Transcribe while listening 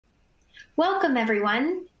Welcome,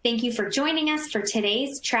 everyone. Thank you for joining us for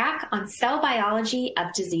today's track on cell biology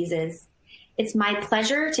of diseases. It's my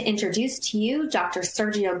pleasure to introduce to you Dr.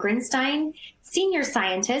 Sergio Grinstein, Senior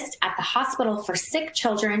Scientist at the Hospital for Sick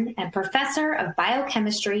Children and Professor of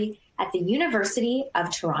Biochemistry at the University of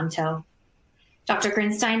Toronto. Dr.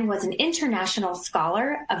 Grinstein was an international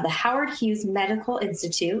scholar of the Howard Hughes Medical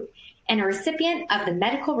Institute and a recipient of the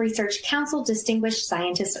Medical Research Council Distinguished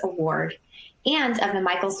Scientist Award and of the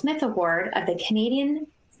Michael Smith Award of the Canadian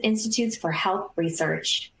Institutes for Health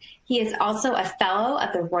Research. He is also a Fellow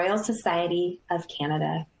of the Royal Society of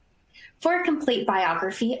Canada. For a complete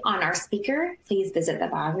biography on our speaker, please visit the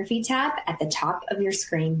Biography tab at the top of your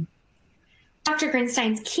screen. Dr.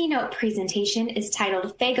 Grinstein's keynote presentation is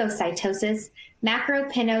titled Phagocytosis,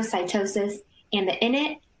 Macropinocytosis, and the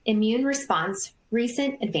Innate Immune Response,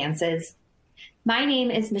 Recent Advances. My name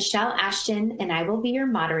is Michelle Ashton, and I will be your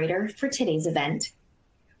moderator for today's event.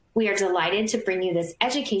 We are delighted to bring you this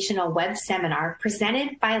educational web seminar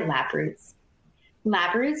presented by LabRoots.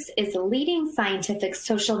 LabRoots is the leading scientific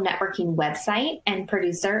social networking website and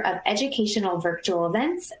producer of educational virtual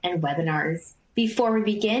events and webinars. Before we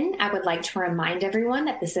begin, I would like to remind everyone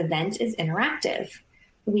that this event is interactive.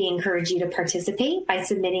 We encourage you to participate by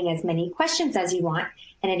submitting as many questions as you want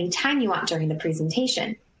at any time you want during the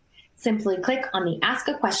presentation. Simply click on the Ask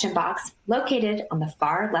a Question box located on the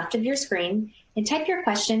far left of your screen and type your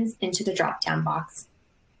questions into the drop-down box.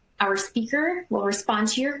 Our speaker will respond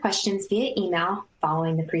to your questions via email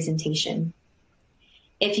following the presentation.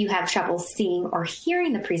 If you have trouble seeing or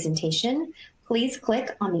hearing the presentation, please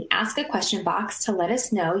click on the Ask a Question box to let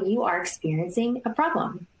us know you are experiencing a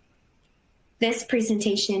problem. This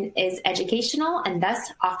presentation is educational and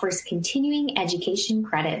thus offers continuing education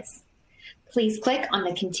credits. Please click on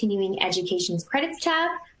the Continuing Education's Credits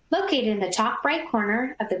tab located in the top right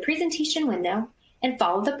corner of the presentation window and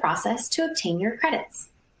follow the process to obtain your credits.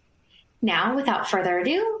 Now, without further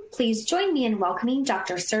ado, please join me in welcoming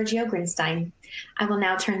Dr. Sergio Grinstein. I will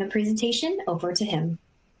now turn the presentation over to him.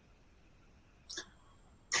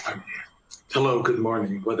 Hello, good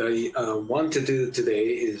morning. What I want to do today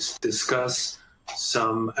is discuss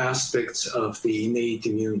some aspects of the innate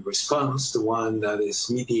immune response, the one that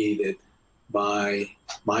is mediated by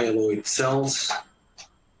myeloid cells,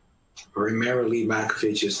 primarily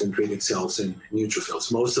macrophages, dendritic cells, and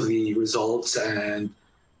neutrophils. Most of the results and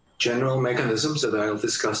general mechanisms that I'll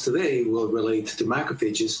discuss today will relate to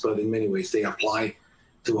macrophages, but in many ways they apply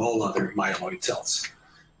to all other myeloid cells.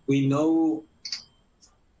 We know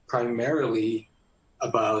primarily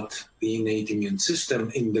about the innate immune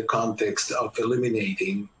system in the context of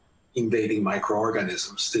eliminating invading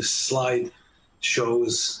microorganisms. This slide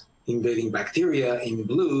shows invading bacteria in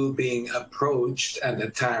blue being approached and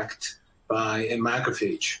attacked by a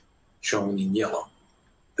macrophage, shown in yellow.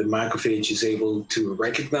 The macrophage is able to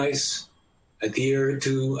recognize, adhere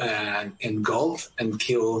to, and engulf and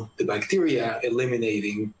kill the bacteria,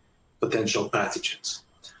 eliminating potential pathogens.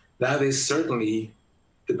 That is certainly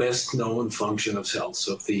the best known function of cells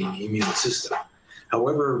of the immune system.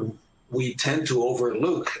 However, we tend to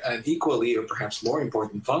overlook an equally or perhaps more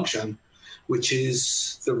important function, which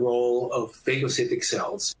is the role of phagocytic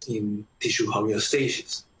cells in tissue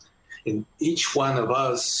homeostasis. In each one of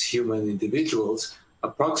us human individuals,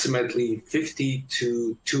 approximately 50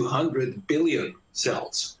 to 200 billion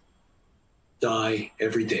cells die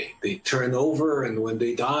every day. They turn over, and when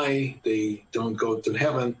they die, they don't go to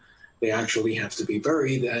heaven. They actually have to be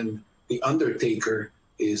buried, and the undertaker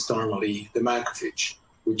is normally the macrophage,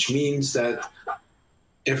 which means that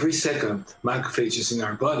every second, macrophages in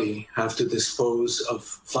our body have to dispose of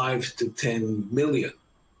 5 to 10 million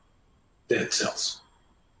dead cells.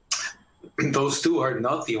 Those two are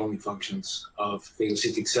not the only functions of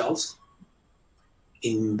phagocytic cells.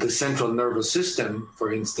 In the central nervous system,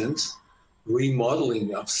 for instance,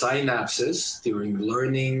 remodeling of synapses during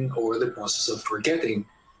learning or the process of forgetting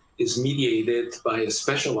is mediated by a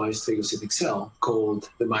specialized phagocytic cell called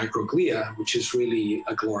the microglia, which is really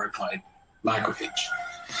a glorified macrophage.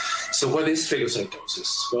 So what is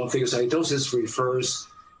phagocytosis? Well, phagocytosis refers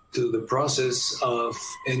to the process of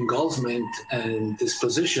engulfment and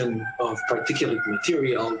disposition of particulate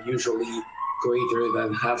material, usually greater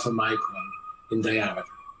than half a micron in diameter.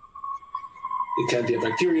 It can be a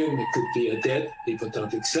bacterium, it could be a dead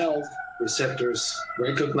apoptotic cell. Receptors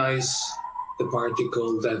recognize the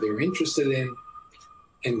particle that they're interested in,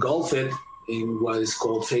 engulf it in what is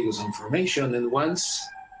called phagosome formation, and once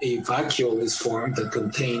a vacuole is formed that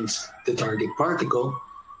contains the target particle,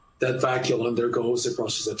 that vacuole undergoes a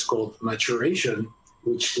process that's called maturation,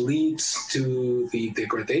 which leads to the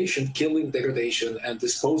degradation, killing, degradation, and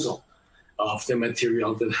disposal of the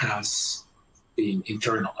material that has been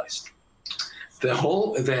internalized. The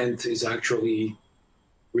whole event is actually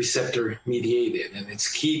receptor mediated, and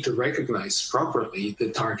it's key to recognize properly the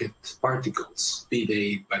target particles, be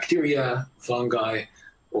they bacteria, fungi,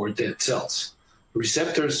 or dead cells.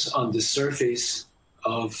 Receptors on the surface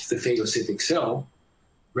of the phagocytic cell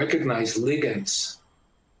recognize ligands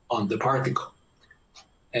on the particle.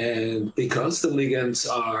 And because the ligands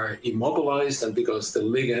are immobilized and because the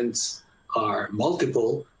ligands are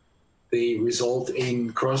multiple, they result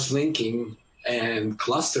in cross-linking and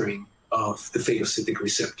clustering of the phagocytic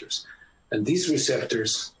receptors. And these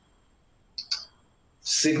receptors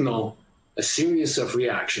signal a series of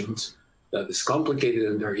reactions that is complicated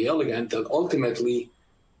and very elegant that ultimately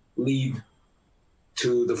lead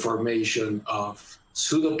to the formation of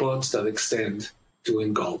pseudopods that extend to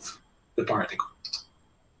engulf the particle.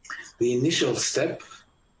 The initial step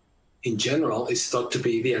in general is thought to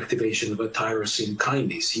be the activation of a tyrosine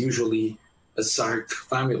kinase, usually a Zurich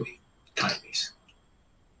family kinase.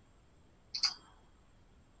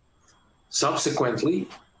 Subsequently,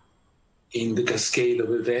 in the cascade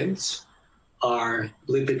of events are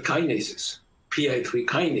lipid kinases, PI3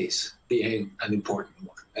 kinase being an important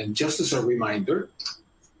one. And just as a reminder,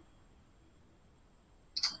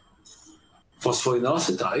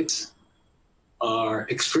 phospholinositides are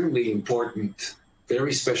extremely important,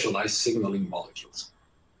 very specialized signaling molecules.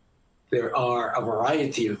 There are a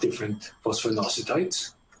variety of different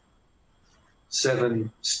phospholinositides,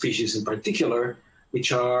 7 species in particular,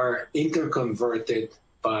 which are interconverted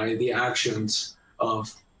by the actions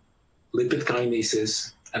of lipid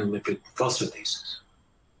kinases and lipid phosphatases.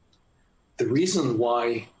 The reason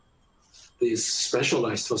why these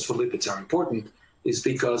specialized phospholipids are important is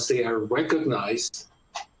because they are recognized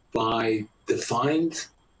by defined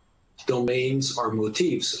domains or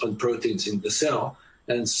motifs on proteins in the cell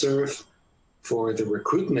and serve for the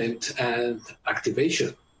recruitment and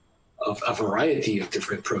activation of a variety of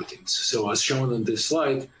different proteins. So as shown on this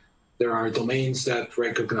slide, there are domains that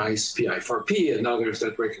recognize PI4P and others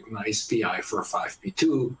that recognize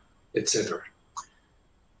PI45P2, etc.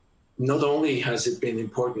 Not only has it been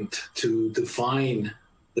important to define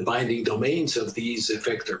the binding domains of these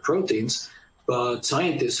effector proteins, but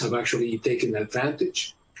scientists have actually taken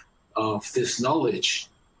advantage of this knowledge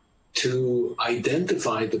to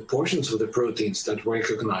identify the portions of the proteins that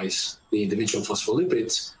recognize the individual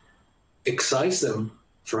phospholipids, excise them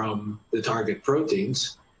from the target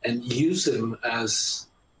proteins, and use them as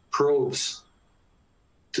probes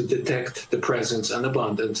to detect the presence and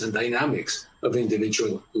abundance and dynamics of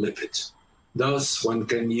individual lipids. Thus, one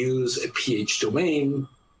can use a pH domain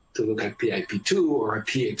to look at PIP2 or a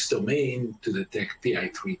pH domain to detect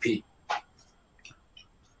PI3P.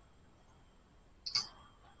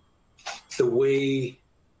 The way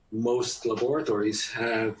most laboratories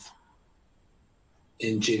have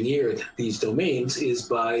engineered these domains is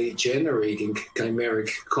by generating chimeric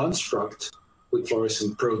constructs with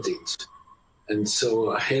fluorescent proteins. And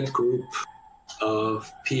so a head group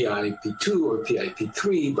of PIP2 or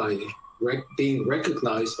PIP3 by being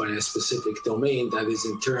recognized by a specific domain that is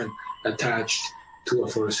in turn attached to a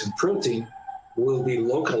fluorescent protein will be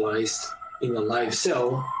localized in a live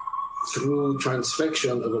cell through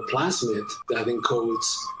transfection of a plasmid that encodes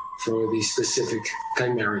for the specific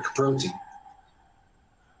chimeric protein.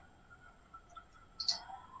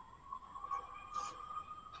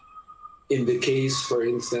 In the case, for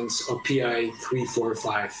instance, of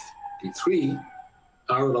PI345P3,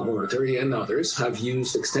 our laboratory and others have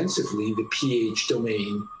used extensively the pH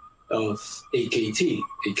domain of AKT,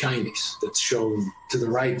 a kinase, that's shown to the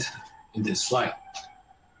right in this slide.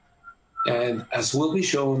 And as will be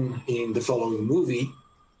shown in the following movie,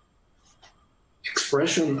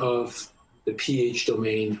 expression of the pH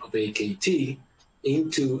domain of AKT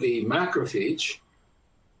into a macrophage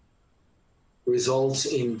results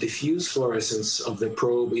in diffuse fluorescence of the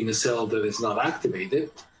probe in a cell that is not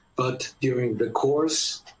activated, but during the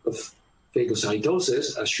course of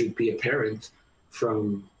phagocytosis, as should be apparent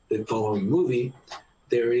from the following movie,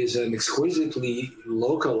 there is an exquisitely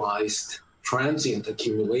localized transient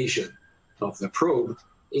accumulation of the probe,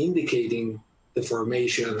 indicating the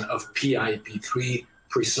formation of PIP3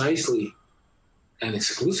 precisely and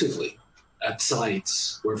exclusively at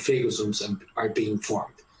sites where phagosomes are being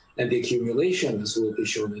formed. And the accumulation, as will be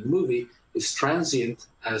shown in the movie, is transient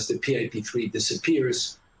as the PIP3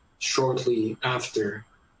 disappears shortly after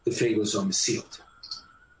the phagosome is sealed.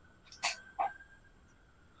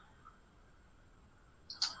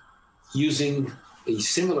 Using a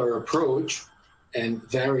similar approach and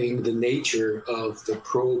varying the nature of the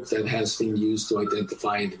probe that has been used to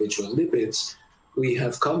identify individual lipids, we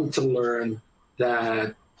have come to learn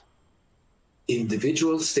that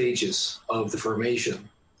individual stages of the formation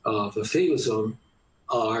of a phagosome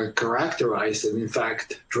are characterized and in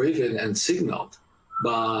fact driven and signaled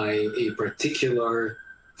by a particular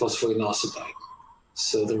phosphoinositide.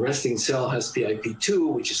 So the resting cell has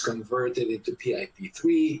PIP2, which is converted into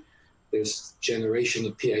PIP3. There's generation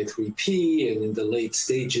of PI3P, and in the late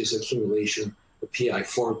stages, accumulation of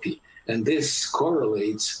PI4P. And this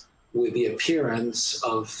correlates with the appearance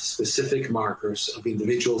of specific markers of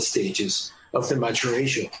individual stages of the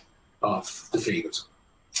maturation of the phagosome.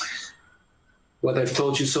 What I've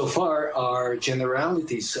told you so far are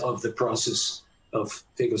generalities of the process of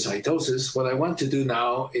phagocytosis. What I want to do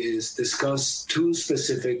now is discuss two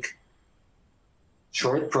specific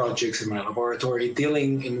short projects in my laboratory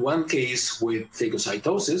dealing in one case with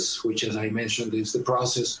phagocytosis, which, as I mentioned, is the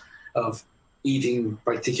process of eating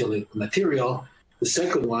particulate material. The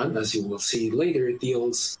second one, as you will see later,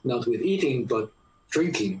 deals not with eating, but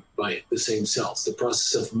drinking by the same cells, the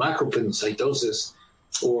process of macropinocytosis,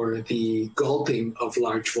 or the gulping of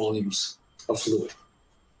large volumes of fluid.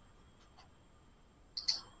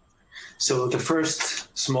 So the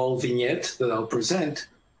first small vignette that I'll present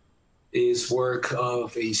is work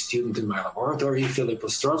of a student in my laboratory, Filip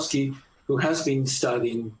Ostrovsky, who has been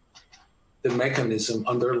studying the mechanism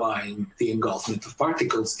underlying the engulfment of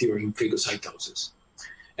particles during phagocytosis.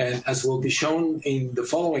 And as will be shown in the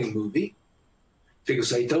following movie,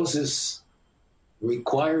 phagocytosis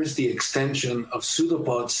requires the extension of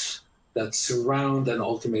pseudopods that surround and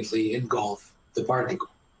ultimately engulf the particle.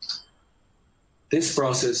 This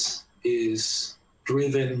process is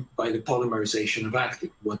driven by the polymerization of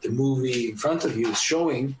actin. What the movie in front of you is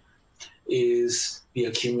showing is the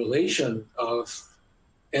accumulation of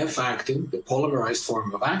F-actin, the polymerized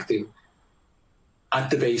form of actin, at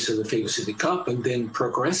the base of the phagocytic cup, and then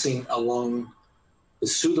progressing along the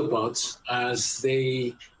pseudopods as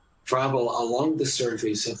they travel along the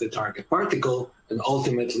surface of the target particle and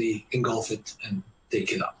ultimately engulf it and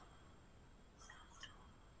take it up.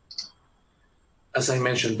 As I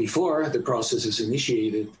mentioned before, the process is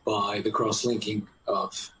initiated by the cross-linking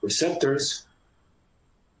of receptors.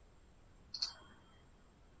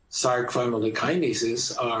 Sarc family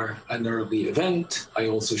kinases are an early event. I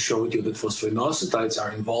also showed you that phosphoinositides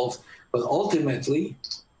are involved, but ultimately,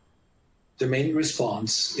 the main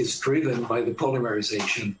response is driven by the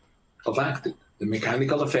polymerization of actin. The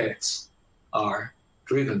mechanical effects are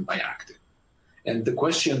driven by actin. And the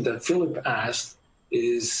question that Filip asked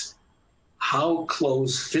is, how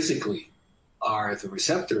close physically are the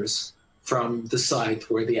receptors from the site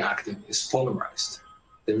where the actin is polymerized?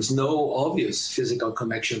 There's no obvious physical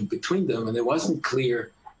connection between them, and it wasn't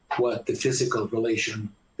clear what the physical relation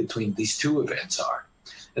between these two events are.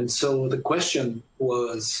 And so the question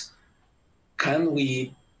was, can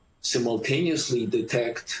we simultaneously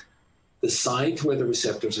detect the site where the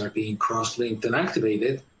receptors are being cross-linked and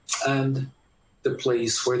activated and the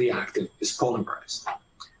place where the actin is polymerized?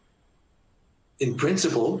 In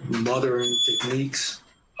principle, modern techniques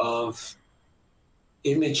of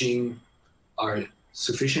imaging are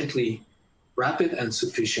sufficiently rapid and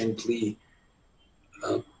sufficiently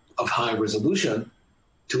of high resolution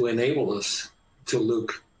to enable us to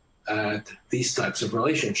look at these types of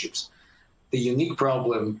relationships. The unique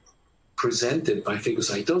problem presented by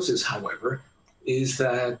phagocytosis, however, is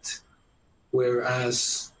that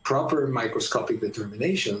whereas proper microscopic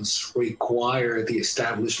determinations require the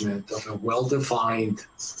establishment of a well-defined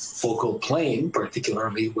focal plane,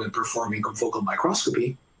 particularly when performing confocal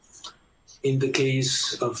microscopy, in the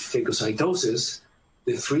case of phagocytosis,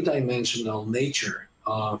 the three-dimensional nature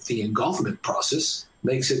of the engulfment process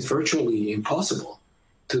makes it virtually impossible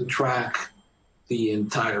to track the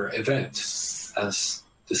entire event. As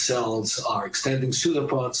the cells are extending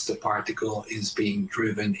pseudopods, the particle is being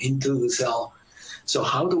driven into the cell. So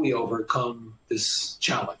how do we overcome this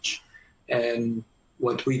challenge? And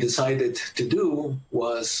what we decided to do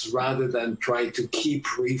was, rather than try to keep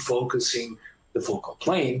refocusing the focal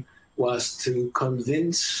plane, was to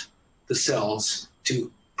convince the cells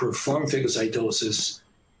to perform phagocytosis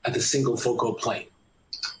at a single focal plane.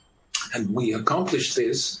 And we accomplished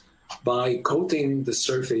this by coating the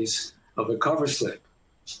surface of a cover slip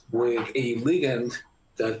with a ligand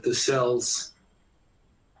that the cells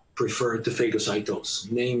prefer to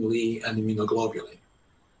phagocytose, namely an immunoglobulin.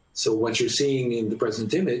 So what you're seeing in the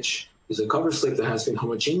present image is a cover slip that has been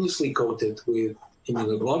homogeneously coated with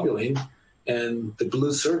immunoglobulin, and the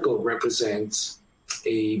blue circle represents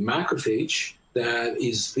a macrophage that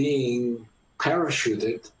is being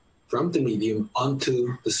parachuted from the medium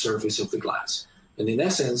onto the surface of the glass. And in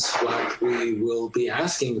essence, what we will be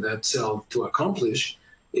asking that cell to accomplish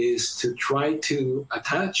is to try to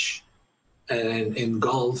attach and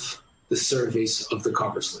engulf the surface of the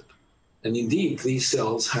cover slip. And indeed, these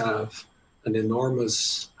cells have an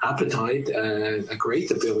enormous appetite and a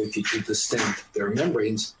great ability to distend their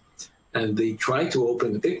membranes, and they try to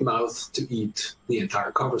open a big mouth to eat the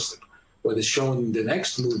entire cover slip. What is shown in the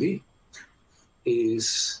next movie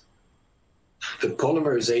is the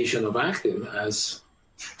polymerization of actin, as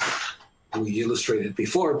we illustrated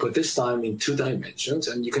before, but this time in 2 dimensions.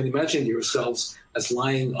 And you can imagine yourselves as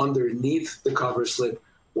lying underneath the cover slip,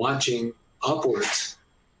 watching upwards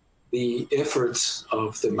the efforts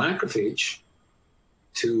of the macrophage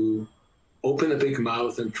to open a big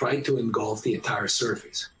mouth and try to engulf the entire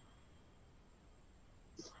surface.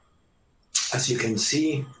 As you can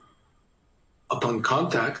see, upon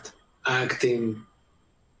contact, actin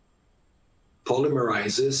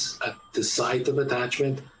polymerizes at the site of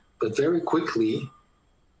attachment, but very quickly,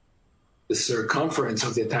 the circumference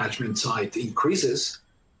of the attachment site increases,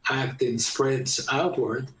 actin spreads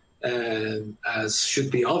outward, and as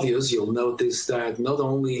should be obvious, you'll notice that not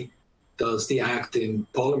only does the actin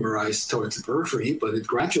polymerize towards the periphery, but it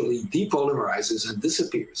gradually depolymerizes and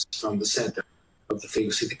disappears from the center of the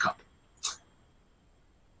phagocytic cup.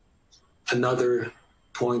 Another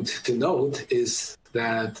point to note is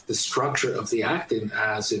that the structure of the actin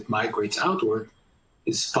as it migrates outward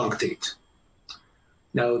is punctate.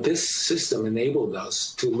 Now, this system enabled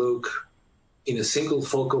us to look in a single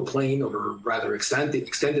focal plane over rather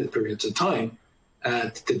extended periods of time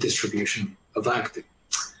at the distribution of actin.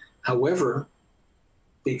 However,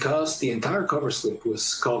 because the entire cover slip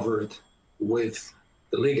was covered with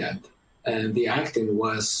the ligand and the actin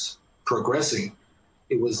was progressing,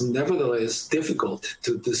 it was nevertheless difficult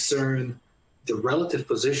to discern the relative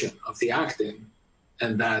position of the actin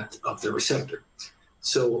and that of the receptor.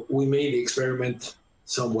 So we made the experiment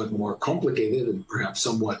somewhat more complicated and perhaps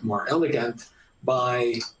somewhat more elegant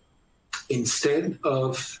by, instead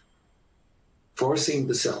of forcing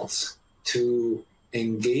the cells to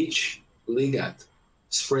engage ligand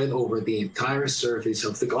spread over the entire surface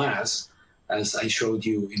of the glass, as I showed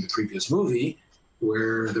you in the previous movie,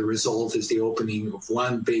 where the result is the opening of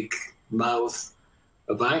one big mouth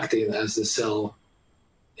of actin as the cell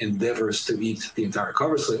endeavors to eat the entire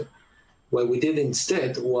cover slip. What we did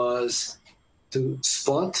instead was to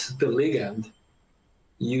spot the ligand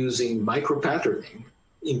using micropatterning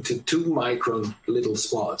into 2 micron little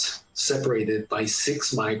spots separated by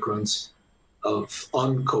 6 microns of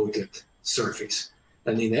uncoated surface.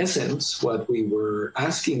 And in essence, what we were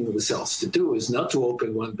asking the cells to do is not to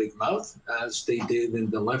open one big mouth, as they did in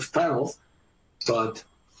the left panel, but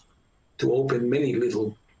to open many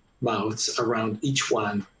little mouths around each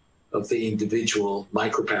one of the individual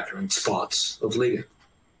micropattern spots of ligand.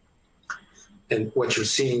 And what you're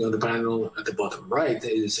seeing on the panel at the bottom right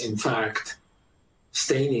is, in fact,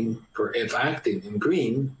 staining for F-actin in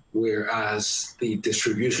green, whereas the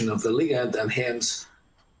distribution of the ligand and hence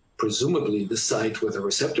presumably the site where the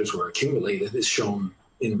receptors were accumulated is shown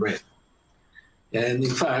in red. And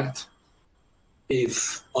in fact,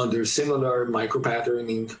 if under similar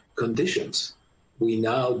micropatterning conditions, we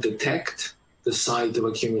now detect the site of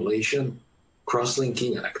accumulation,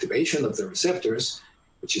 cross-linking and activation of the receptors,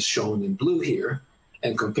 which is shown in blue here,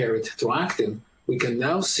 and compare it to actin, we can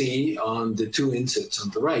now see on the 2 insets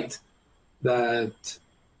on the right that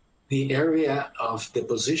the area of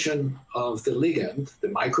deposition of the ligand, the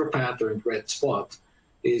micropatterned red spot,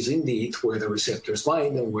 is indeed where the receptors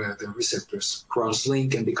bind and where the receptors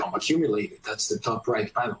cross-link and become accumulated. That's the top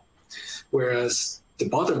right panel. Whereas the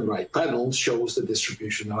bottom right panel shows the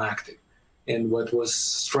distribution of actin. And what was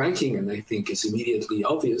striking, and I think is immediately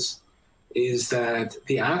obvious, is that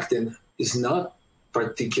the actin is not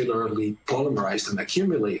particularly polymerized and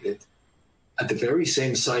accumulated at the very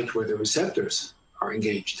same site where the receptors are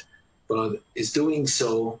engaged, but is doing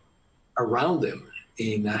so around them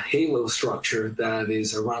in a halo structure that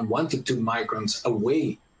is around 1 to 2 microns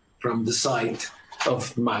away from the site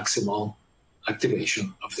of maximal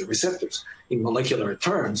activation of the receptors. In molecular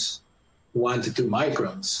terms, 1 to 2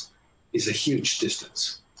 microns is a huge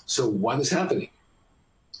distance. So what is happening?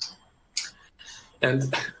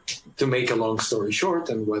 And to make a long story short,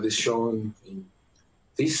 and what is shown in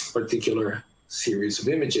this particular series of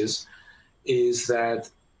images, is that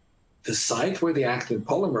the site where the actin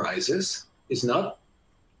polymerizes is not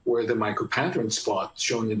where the micropattern spot,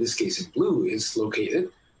 shown in this case in blue, is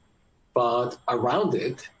located, but around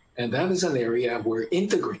it, and that is an area where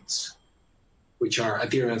integrins, which are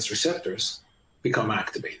adherence receptors, become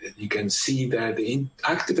activated. You can see that the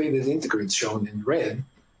activated integrins shown in red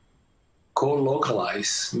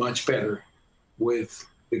co-localize much better with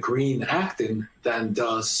the green actin than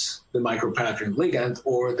does the micropattern ligand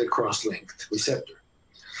or the cross-linked receptor.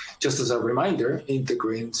 Just as a reminder,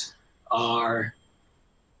 integrins are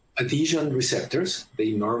adhesion receptors.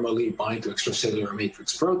 They normally bind to extracellular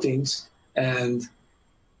matrix proteins, and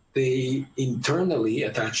they internally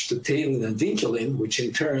attach to tailin and vinculin, which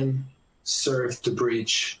in turn serve to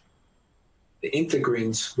bridge the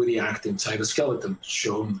integrins with the actin cytoskeleton,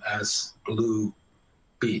 shown as blue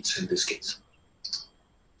beads in this case.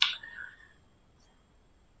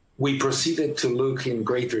 We proceeded to look in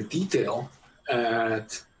greater detail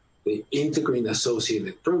at the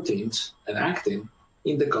integrin-associated proteins and actin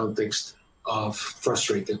in the context of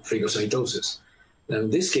frustrated phagocytosis. Now,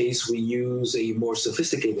 in this case, we use a more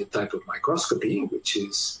sophisticated type of microscopy, which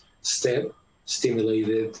is STEM,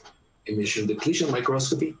 stimulated emission depletion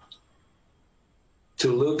microscopy, to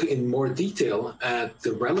look in more detail at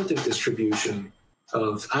the relative distribution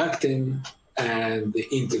of actin and the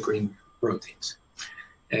integrin proteins.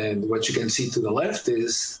 And what you can see to the left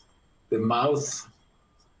is the mouth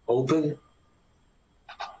open.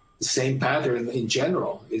 The same pattern in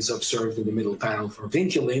general is observed in the middle panel for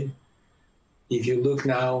vinculin. If you look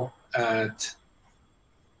now at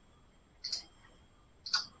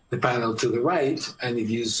the panel to the right, and if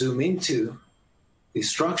you zoom into these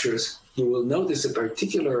structures, you will notice a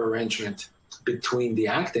particular arrangement between the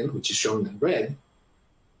actin, which is shown in red,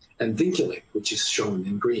 and vinculin, which is shown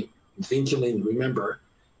in green. And vinculin, remember,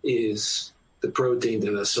 is the protein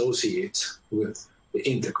that associates with the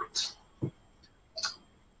integrins.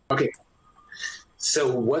 Okay,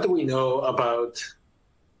 so what do we know about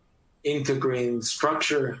integrin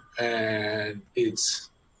structure and its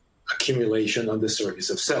accumulation on the surface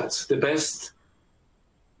of cells? The best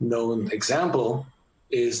known example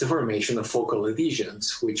is the formation of focal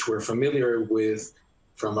adhesions, which we're familiar with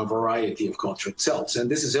from a variety of cultured cells.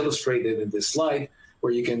 And this is illustrated in this slide,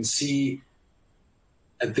 where you can see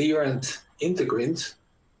adherent integrins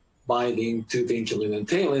binding to vinculin and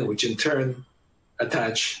tailin, which in turn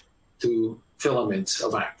attach to filaments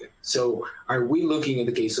of actin. So are we looking, in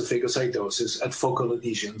the case of phagocytosis, at focal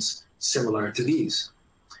adhesions similar to these?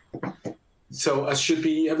 So as should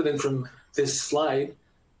be evident from this slide,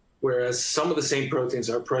 whereas some of the same proteins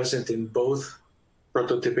are present in both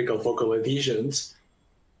prototypical focal adhesions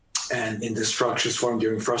and in the structures formed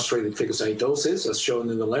during frustrated phagocytosis, as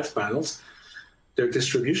shown in the left panels, their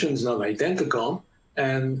distribution is not identical.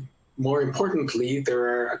 And more importantly, there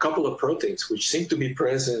are a couple of proteins which seem to be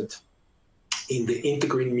present in the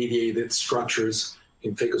integrin-mediated structures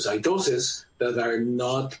in phagocytosis that are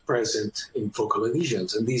not present in focal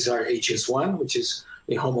adhesions. And these are HS1, which is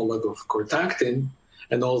a homolog of cortactin,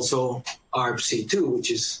 and also ARBC2,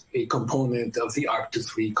 which is a component of the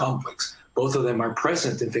ARB2/3 complex. Both of them are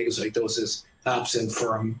present in phagocytosis, absent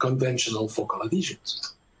from conventional focal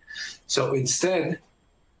adhesions. So instead,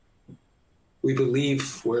 we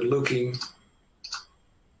believe we're looking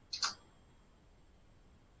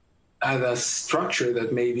at a structure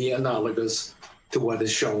that may be analogous to what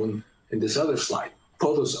is shown in this other slide,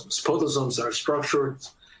 podosomes. Podosomes are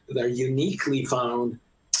structures that are uniquely found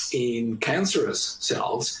in cancerous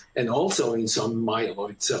cells and also in some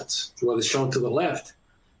myeloid cells. What is shown to the left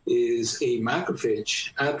is a macrophage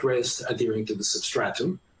at rest adhering to the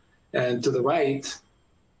substratum, and to the right,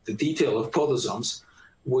 the detail of podosomes,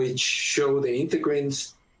 which show the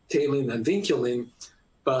integrins, tailin, and vinculin,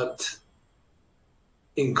 but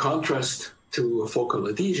in contrast to a focal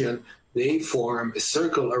adhesion, they form a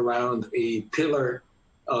circle around a pillar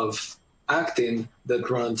of actin that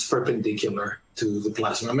runs perpendicular to the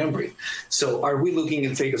plasma membrane. So are we looking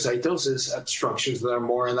in phagocytosis at structures that are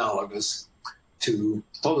more analogous to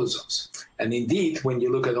podosomes? And indeed, when you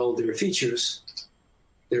look at all their features,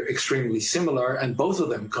 they're extremely similar, and both of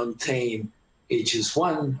them contain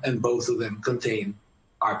HS1, and both of them contain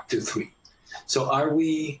ARB2/3. So are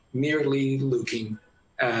we merely looking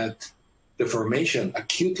at the formation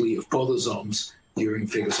acutely of podosomes during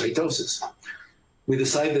phagocytosis? We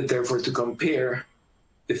decided, therefore, to compare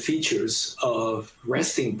the features of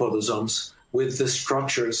resting podosomes with the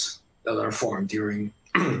structures that are formed during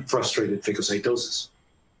frustrated phagocytosis.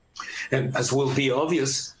 And as will be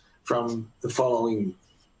obvious from the following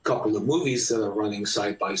couple of movies that are running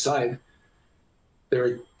side by side, there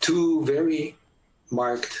are two very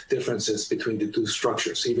marked differences between the two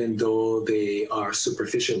structures. Even though they are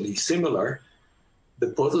superficially similar, the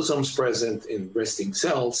podosomes present in resting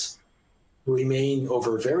cells remain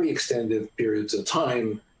over very extended periods of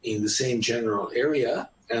time in the same general area,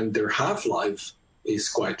 and their half-life is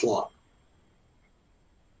quite long.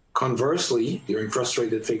 Conversely, during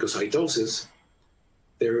frustrated phagocytosis,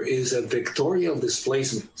 there is a vectorial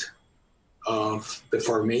displacement of the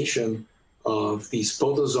formation of these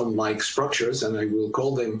podosome-like structures, and I will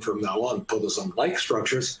call them from now on podosome-like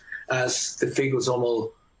structures, as the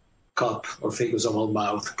phagosomal cup or phagosomal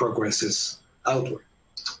mouth progresses outward.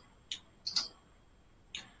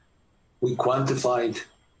 We quantified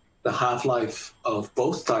the half-life of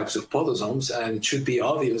both types of podosomes, and it should be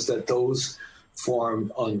obvious that those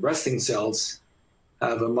formed on resting cells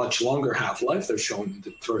have a much longer half-life. They're shown in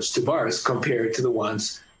the first two bars compared to the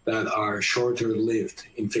ones that are shorter lived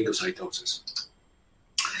in phagocytosis.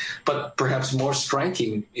 But perhaps more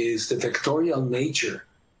striking is the vectorial nature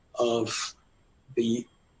of the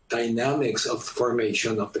dynamics of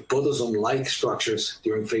formation of the podosome-like structures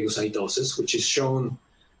during phagocytosis, which is shown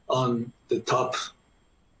on the top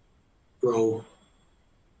row,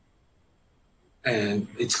 and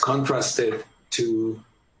it's contrasted to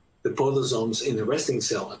the podosomes in the resting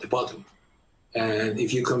cell at the bottom. And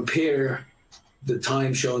if you compare the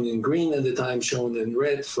time shown in green and the time shown in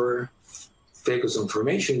red for phagosome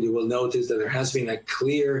formation, you will notice that there has been a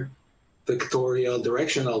clear vectorial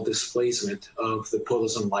directional displacement of the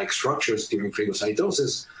podosome-like structures during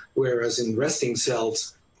phagocytosis, whereas in resting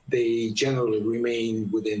cells, they generally remain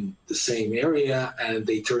within the same area and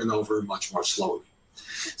they turn over much more slowly.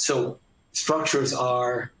 So structures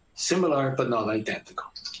are similar but not identical.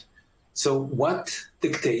 So what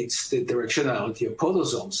dictates the directionality of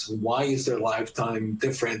podosomes? Why is their lifetime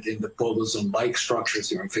different in the podosome-like structures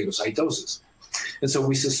during phagocytosis? And so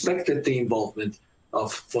we suspected the involvement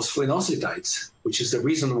of phosphoinositides, which is the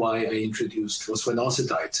reason why I introduced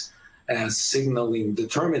phosphoinositides as signaling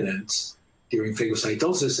determinants during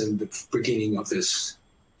phagocytosis in the beginning of this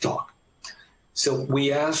talk. So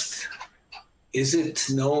we asked, is it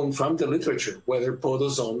known from the literature whether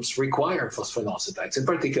podosomes require phosphoinositides, in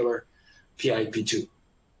particular PIP2?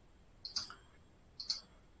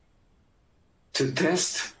 To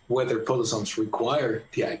test whether podosomes require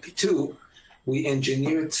PIP2, we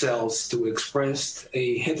engineered cells to express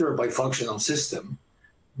a heterobifunctional system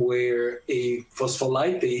where a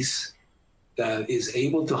phospholipase that is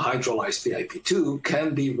able to hydrolyze PIP2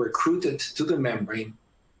 can be recruited to the membrane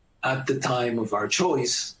at the time of our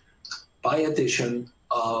choice by addition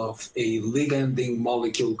of a liganding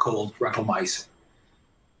molecule called rapamycin.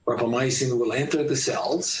 Rapamycin will enter the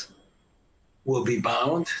cells, will be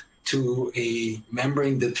bound to a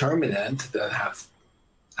membrane determinant that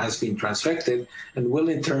has been transfected, and will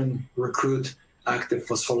in turn recruit active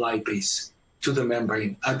phospholipase to the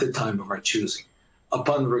membrane at the time of our choosing.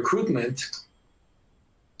 Upon recruitment,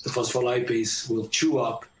 the phospholipase will chew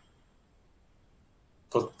up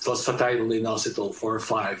phosphatidylinositol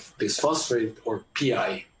 4,5-bisphosphate, or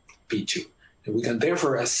PIP2. And we can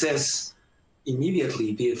therefore assess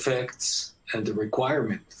immediately the effects and the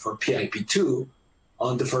requirement for PIP2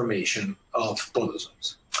 on the formation of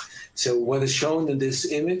podosomes. So what is shown in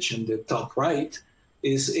this image in the top right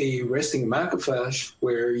is a resting macrophage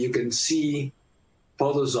where you can see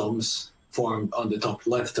podosomes formed on the top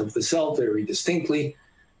left of the cell very distinctly.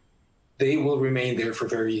 They will remain there for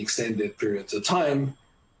very extended periods of time,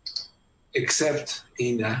 except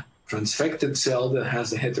in a transfected cell that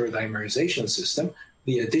has a heterodimerization system.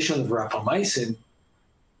 The addition of rapamycin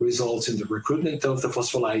results in the recruitment of the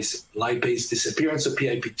phospholipase, disappearance of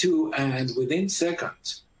PIP2, and within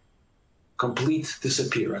seconds, complete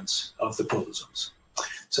disappearance of the podosomes.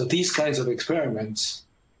 So these kinds of experiments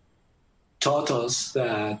taught us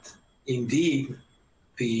that indeed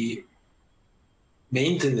the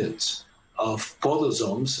maintenance of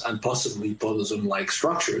podosomes and possibly podosome-like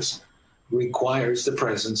structures requires the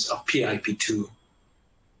presence of PIP2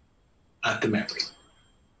 at the membrane.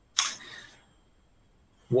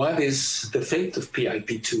 What is the fate of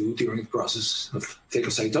PIP2 during the process of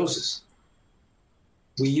phagocytosis?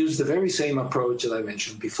 We used the very same approach that I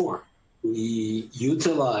mentioned before. We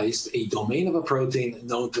utilized a domain of a protein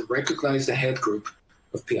known to recognize the head group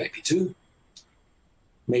of PIP2,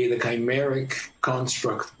 made a chimeric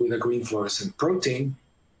construct with a green fluorescent protein,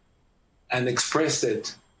 and expressed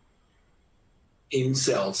it in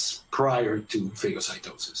cells prior to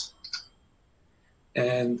phagocytosis.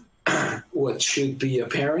 And what should be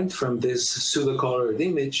apparent from this pseudocolored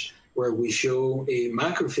image, where we show a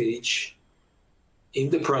macrophage in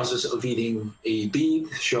the process of eating a bead,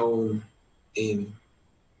 shown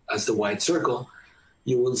as the white circle,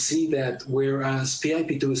 you will see that whereas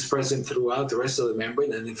PIP2 is present throughout the rest of the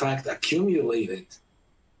membrane and in fact accumulated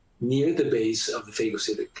near the base of the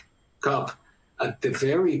phagocytic cup, at the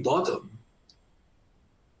very bottom,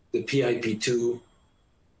 the PIP2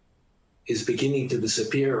 is beginning to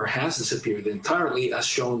disappear or has disappeared entirely, as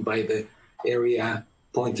shown by the area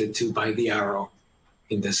pointed to by the arrow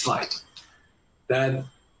in this slide. That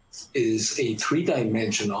is a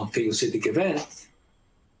three-dimensional phagocytic event.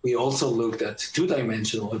 We also looked at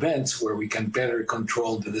two-dimensional events where we can better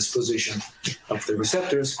control the disposition of the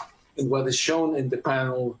receptors. And what is shown in the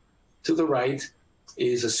panel to the right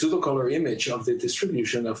is a pseudocolor image of the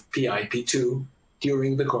distribution of PIP2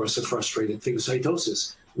 during the course of frustrated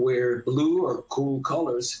phagocytosis, where blue or cool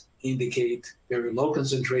colors indicate very low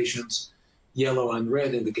concentrations, yellow and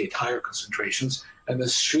red indicate higher concentrations, and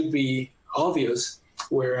this should be obvious,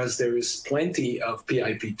 whereas there is plenty of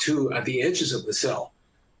PIP2 at the edges of the cell.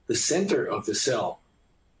 The center of the cell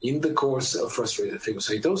in the course of frustrated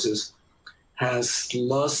phagocytosis has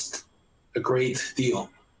lost a great deal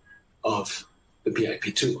of the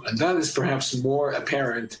PIP2. And that is perhaps more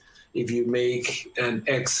apparent if you make an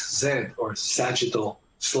XZ or sagittal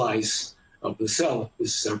slice of the cell.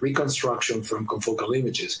 This is a reconstruction from confocal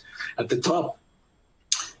images. At the top,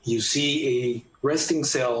 you see a resting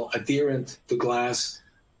cell adherent to glass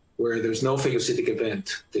where there's no phagocytic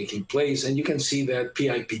event taking place. And you can see that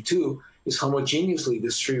PIP2 is homogeneously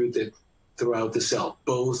distributed throughout the cell.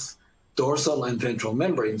 Both dorsal and ventral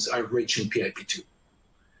membranes are rich in PIP2.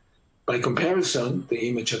 By comparison, the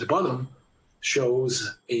image at the bottom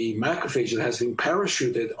shows a macrophage that has been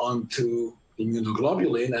parachuted onto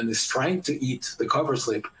immunoglobulin and is trying to eat the cover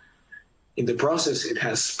slip. In the process, it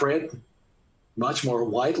has spread much more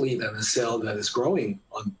widely than a cell that is growing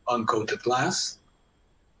on uncoated glass.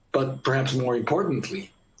 But perhaps more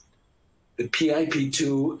importantly, the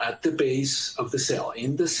PIP2 at the base of the cell,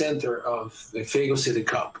 in the center of the phagocytic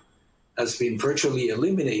cup, has been virtually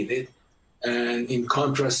eliminated. And in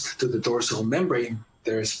contrast to the dorsal membrane,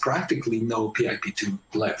 there's practically no PIP2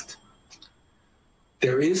 left.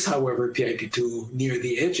 There is, however, PIP2 near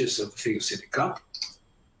the edges of the phagocytic cup.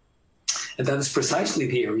 And that is precisely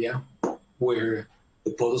the area where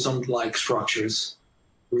the podosome-like structures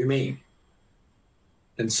remain.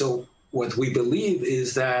 And so what we believe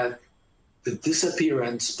is that the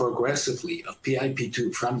disappearance progressively of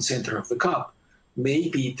PIP2 from the center of the cup may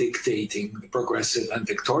be dictating the progressive and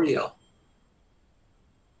vectorial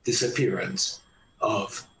disappearance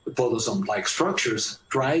of the podosome-like structures,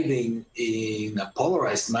 driving in a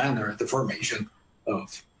polarized manner the formation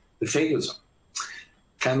of the phagosome.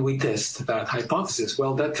 Can we test that hypothesis?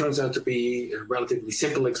 Well, that turns out to be a relatively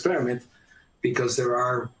simple experiment because there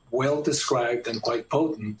are well-described and quite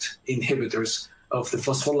potent inhibitors of the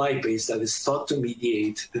phospholipase that is thought to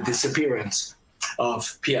mediate the disappearance of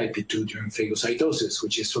PIP2 during phagocytosis,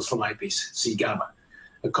 which is phospholipase C-gamma.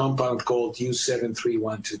 A compound called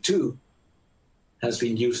U73122 has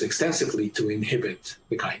been used extensively to inhibit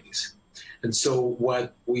the kinase. And so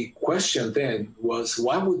what we questioned then was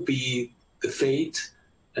what would be the fate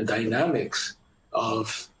and dynamics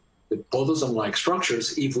of the podosome-like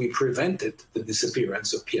structures if we prevented the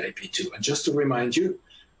disappearance of PIP2. And just to remind you,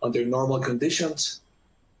 under normal conditions,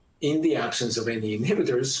 in the absence of any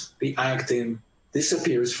inhibitors, the actin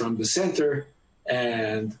disappears from the center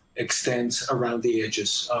and extends around the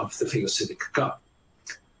edges of the phagocytic cup.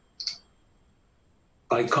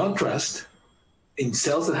 By contrast, in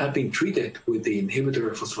cells that have been treated with the inhibitor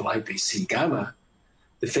of phospholipase C-gamma,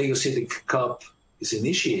 the phagocytic cup is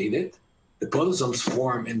initiated, the podosomes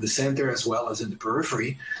form in the center as well as in the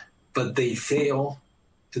periphery, but they fail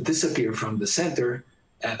to disappear from the center,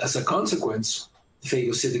 and as a consequence, the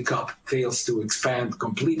phagocytic cup fails to expand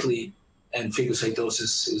completely and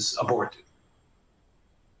phagocytosis is aborted.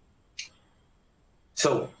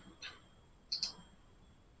 So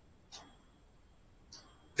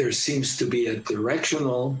there seems to be a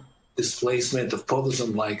directional displacement of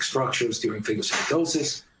podosome-like structures during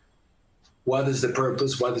phagocytosis. What is the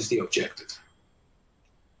purpose? What is the objective?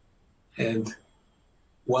 And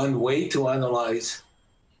one way to analyze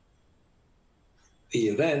the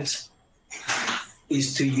events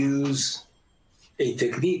is to use a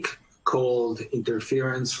technique called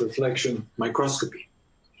interference reflection microscopy.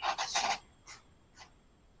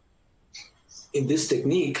 In this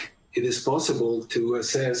technique, it is possible to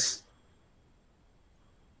assess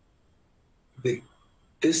the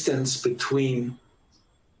distance between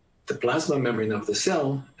the plasma membrane of the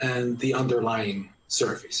cell and the underlying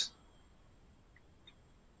surface.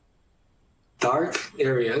 Dark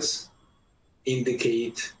areas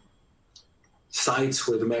indicate sites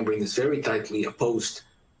where the membrane is very tightly opposed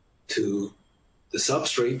to the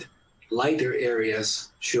substrate. Lighter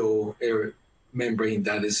areas show a membrane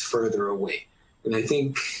that is further away. And I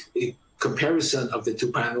think a comparison of the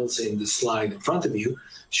two panels in the slide in front of you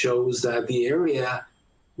shows that the area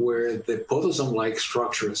where the podosome-like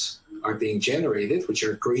structures are being generated, which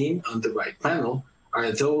are green on the right panel,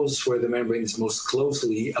 are those where the membrane is most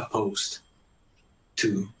closely opposed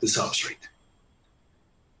to the substrate.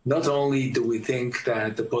 Not only do we think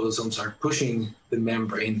that the podosomes are pushing the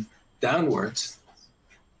membrane downwards,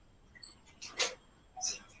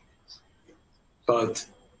 but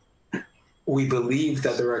we believe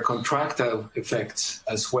that there are contractile effects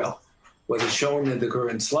as well. What is shown in the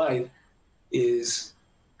current slide is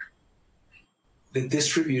the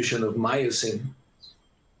distribution of myosin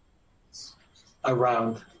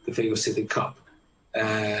around the phagocytic cup.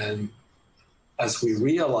 And as we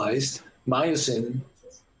realized, myosin,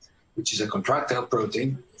 which is a contractile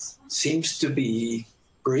protein, seems to be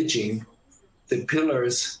bridging the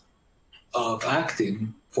pillars of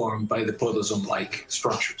actin formed by the podosome-like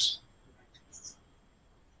structures.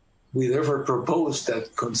 We therefore propose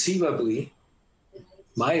that conceivably,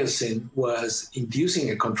 myosin was inducing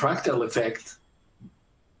a contractile effect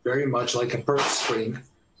very much like a purse string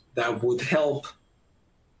that would help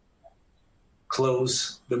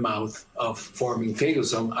close the mouth of forming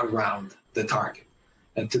phagosome around the target.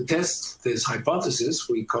 And to test this hypothesis,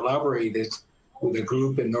 we collaborated with a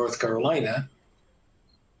group in North Carolina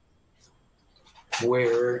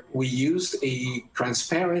where we used a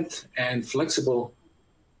transparent and flexible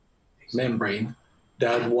membrane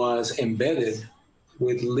that was embedded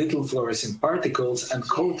with little fluorescent particles and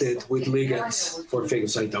coated with ligands for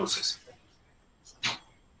phagocytosis.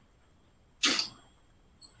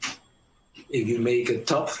 If you make a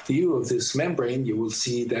top view of this membrane, you will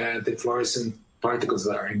see that the fluorescent particles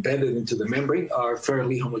that are embedded into the membrane are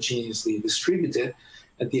fairly homogeneously distributed.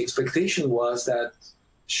 And the expectation was that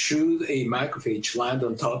should a macrophage land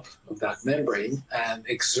on top of that membrane and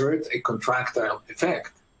exert a contractile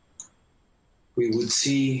effect, we would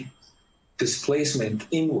see displacement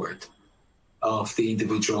inward of the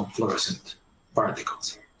individual fluorescent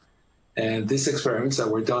particles. And these experiments that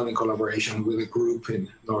were done in collaboration with a group in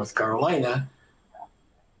North Carolina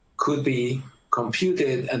could be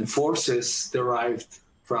computed, and forces derived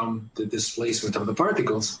from the displacement of the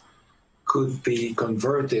particles could be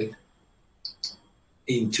converted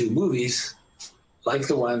into movies like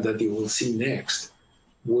the one that you will see next,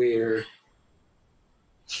 where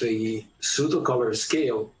the pseudocolor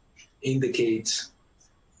scale indicates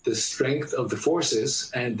the strength of the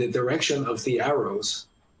forces and the direction of the arrows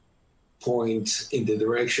point in the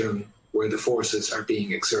direction where the forces are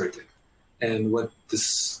being exerted. And what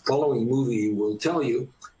this following movie will tell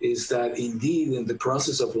you is that indeed in the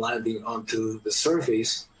process of landing onto the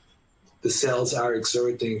surface, the cells are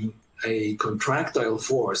exerting a contractile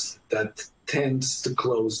force that tends to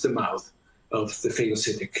close the mouth of the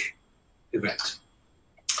phagocytic event.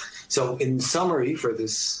 So in summary for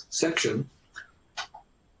this section,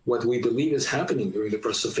 what we believe is happening during the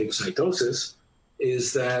process of phagocytosis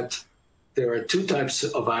is that there are two types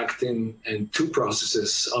of actin and two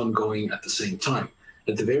processes ongoing at the same time.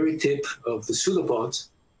 At the very tip of the pseudopods,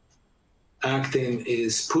 actin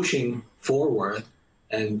is pushing forward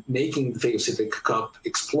and making the phagocytic cup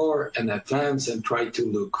explore and advance and try to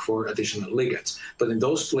look for additional ligands. But in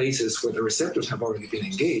those places where the receptors have already been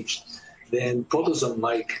engaged, then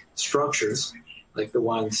podosome-like structures, like the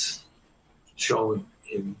ones shown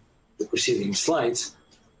in the preceding slides,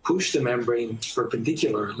 push the membrane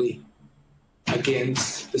perpendicularly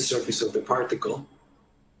against the surface of the particle,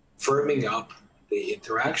 firming up the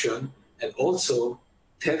interaction and also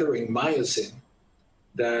tethering myosin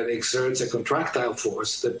that exerts a contractile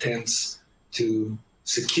force that tends to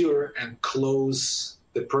secure and close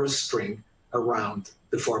the purse string around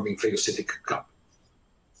the forming phagocytic cup.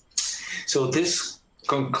 So this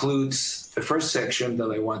concludes the first section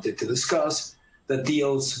that I wanted to discuss that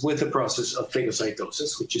deals with the process of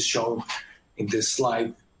phagocytosis, which is shown in this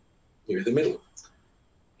slide near the middle.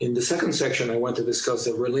 In the second section, I want to discuss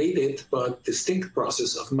the related but distinct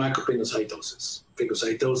process of macropinocytosis.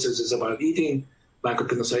 Phagocytosis is about eating,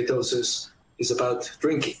 macropinocytosis is about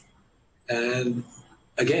drinking. And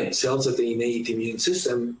again, cells of the innate immune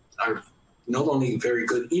system are not only very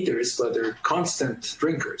good eaters, but they're constant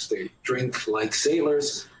drinkers. They drink like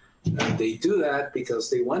sailors, and they do that because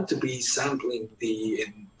they want to be sampling the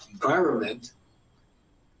environment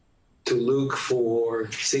to look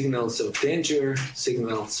for signals of danger,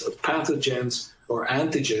 signals of pathogens, or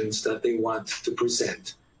antigens that they want to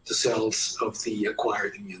present to cells of the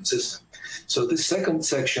acquired immune system. So this second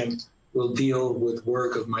section will deal with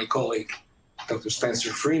work of my colleague, Dr.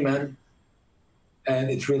 Spencer Freeman, and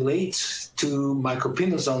it relates to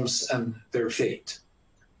micropinosomes and their fate.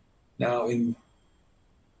 Now, in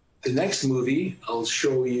the next movie, I'll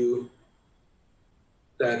show you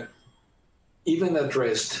that even at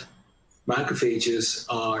rest, macrophages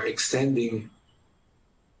are extending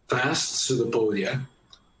vast pseudopodia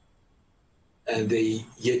and they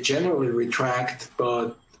yet generally retract,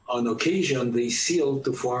 but on occasion they seal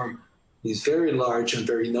to form these very large and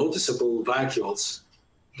very noticeable vacuoles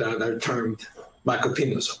that are termed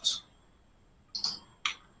macropinosomes.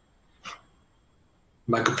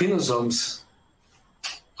 Macropinosomes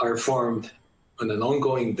are formed on an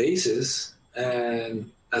ongoing basis,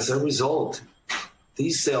 and as a result,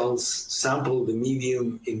 these cells sample the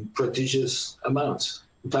medium in prodigious amounts.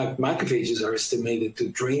 In fact, macrophages are estimated to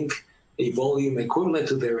drink a volume equivalent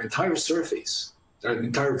to their entire surface, their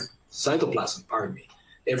entire cytoplasm,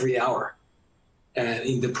 every hour. And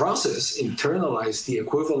in the process, internalize the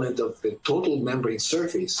equivalent of the total membrane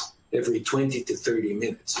surface every 20 to 30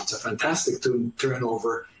 minutes. It's a fantastic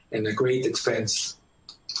turnover and a great expense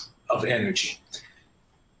of energy.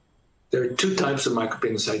 There are two types of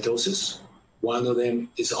macropinocytosis. One of them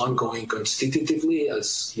is ongoing constitutively,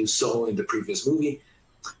 as you saw in the previous movie.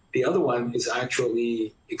 The other one is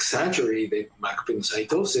actually exaggerated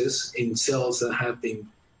macropinocytosis in cells that have been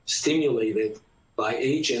stimulated by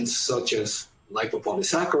agents such as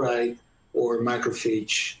lipopolysaccharide or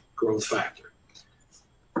macrophage growth factor.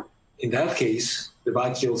 In that case, the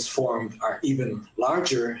vacuoles formed are even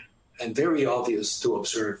larger and very obvious to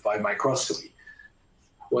observe by microscopy.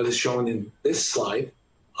 What is shown in this slide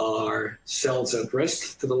are cells at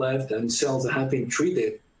rest to the left and cells that have been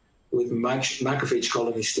treated with macrophage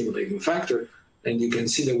colony stimulating factor. And you can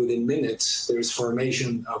see that within minutes, there's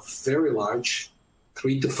formation of very large,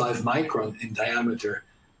 3 to 5 micron in diameter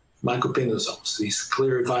macropinosomes, these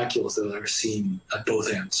clear vacuoles that are seen at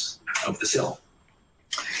both ends of the cell.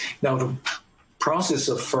 Now, the process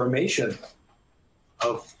of formation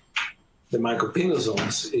of the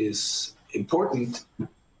macropinosomes is important,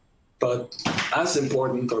 but as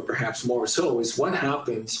important, or perhaps more so, is what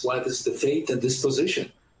happens, what is the fate and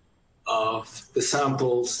disposition of the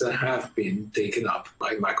samples that have been taken up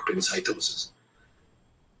by macropinocytosis.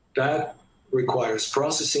 That requires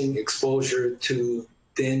processing, exposure to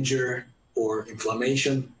danger or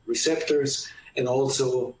inflammation receptors, and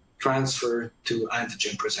also transfer to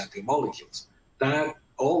antigen-presenting molecules. That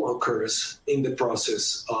all occurs in the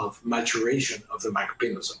process of maturation of the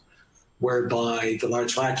macropinosome, whereby the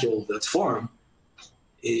large vacuole that's formed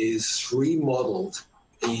is remodeled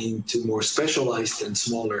into more specialized and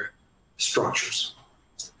smaller structures.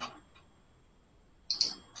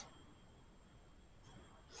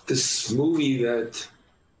 This movie that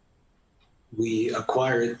we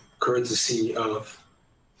acquired courtesy of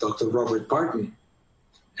Dr. Robert Barton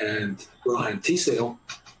and Rohan Tisdale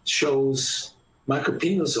shows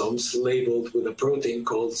macropinosomes labeled with a protein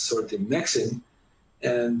called sortimnexin.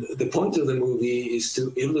 And the point of the movie is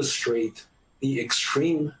to illustrate the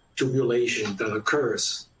extreme tubulation that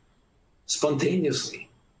occurs spontaneously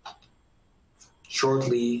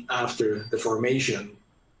shortly after the formation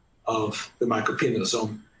of the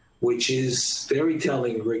macropinosome, which is very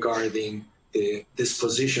telling regarding the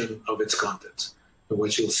disposition of its contents. And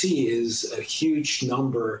what you'll see is a huge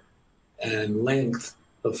number and length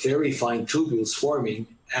of very fine tubules forming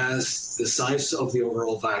as the size of the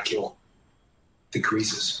overall vacuole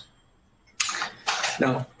decreases.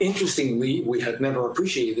 Now, interestingly, we had never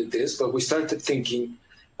appreciated this, but we started thinking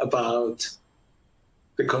about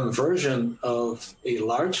the conversion of a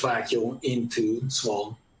large vacuole into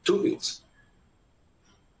small tubules.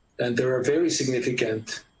 And there are very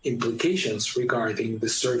significant implications regarding the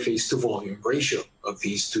surface to volume ratio of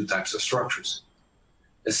these two types of structures.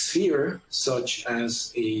 A sphere, such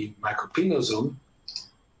as a macropinosome,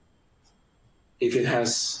 if it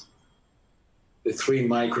has the 3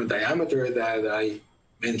 micron diameter that I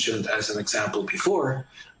mentioned as an example before,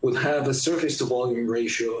 would have a surface to volume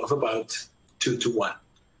ratio of about 2 to 1.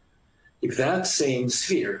 If that same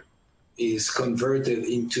sphere is converted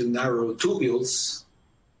into narrow tubules,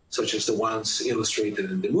 such as the ones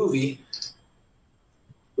illustrated in the movie,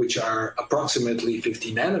 which are approximately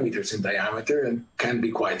 50 nanometers in diameter and can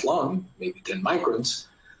be quite long, maybe 10 microns,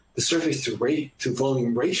 the surface to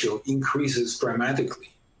volume ratio increases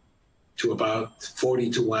dramatically to about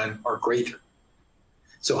 40 to 1 or greater.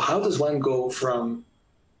 So how does one go from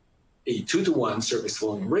a 2 to 1 surface to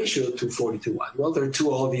volume ratio to 40 to 1? Well, there are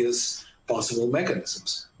two obvious possible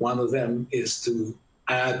mechanisms. One of them is to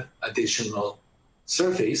add additional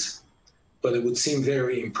surface, but it would seem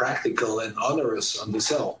very impractical and onerous on the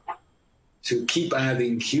cell to keep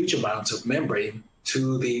adding huge amounts of membrane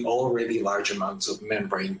to the already large amounts of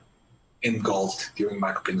membrane engulfed during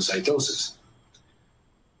macropinocytosis.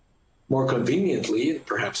 More conveniently,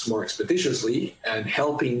 perhaps more expeditiously, and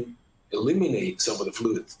helping eliminate some of the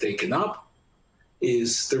fluid taken up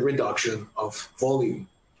is the reduction of volume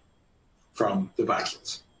from the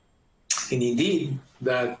vacuoles. And indeed,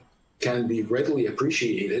 that can be readily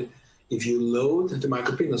appreciated if you load the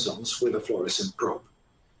macropinosomes with a fluorescent probe.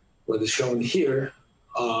 What is shown here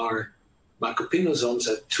are macropinosomes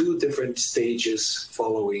at two different stages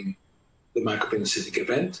following the macropinocytic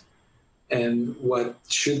event. And what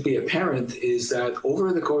should be apparent is that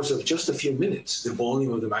over the course of just a few minutes, the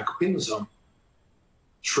volume of the macropinosome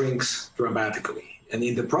shrinks dramatically. And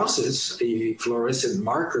in the process, a fluorescent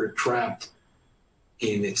marker trapped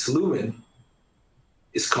in its lumen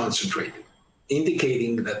is concentrated,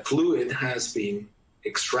 indicating that fluid has been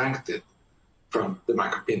extracted from the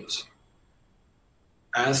macropinosome.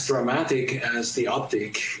 As dramatic as the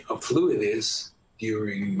uptake of fluid is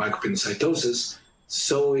during macropinocytosis,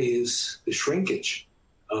 so is the shrinkage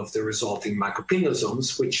of the resulting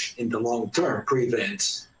macropinosomes, which in the long term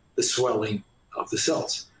prevents the swelling of the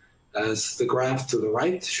cells. As the graph to the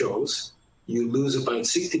right shows, you lose about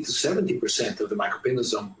 60 to 70% of the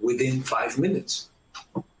macropinosome within 5 minutes.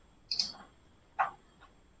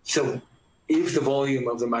 So if the volume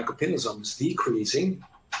of the macropinosome is decreasing,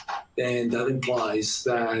 then that implies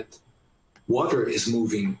that water is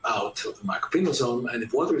moving out of the macropinosome, and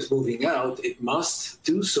if water is moving out, it must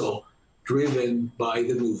do so driven by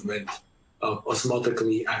the movement of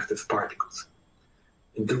osmotically active particles.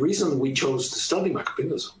 And the reason we chose to study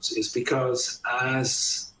macropinosomes is because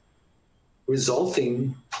as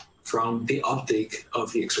resulting from the uptake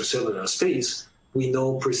of the extracellular space, we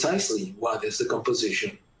know precisely what is the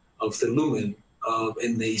composition of the lumen of a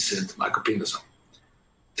nascent macropinosome.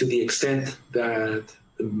 To the extent that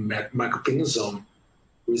the macropinosome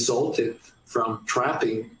resulted from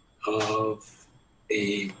trapping of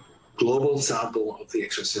a global sample of the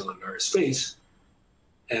extracellular space,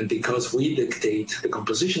 and because we dictate the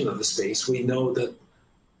composition of the space, we know that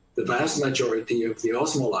the vast majority of the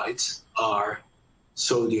osmolytes are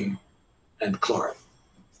sodium and chloride.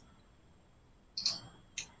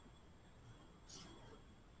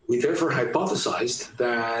 We therefore hypothesized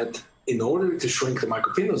that in order to shrink the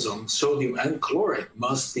macropinosome, sodium and chloride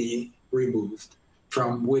must be removed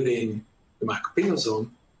from within the macropinosome,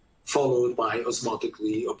 followed by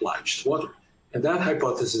osmotically obliged water. And that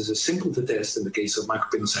hypothesis is simple to test in the case of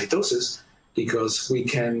macropinocytosis because we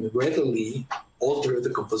can readily alter the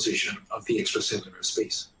composition of the extracellular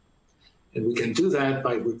space. And we can do that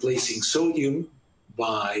by replacing sodium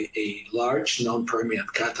by a large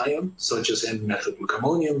non-permeant cation, such as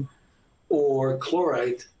N-methylglucamonium, or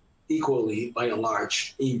chloride equally by a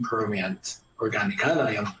large impermeant organic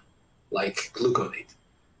anion like gluconate.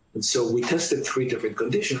 And so we tested 3 different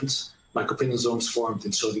conditions: macropinosomes formed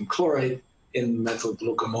in sodium chloride,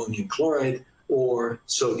 N-methylglucamonium chloride, or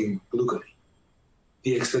sodium gluconate.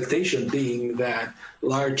 The expectation being that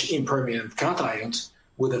large impermeant cations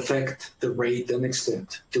would affect the rate and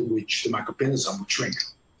extent to which the macropinosome would shrink.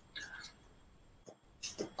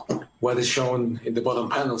 What is shown in the bottom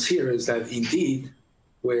panels here is that indeed,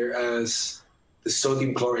 whereas the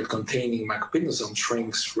sodium chloride containing macropinosome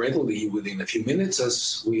shrinks readily within a few minutes,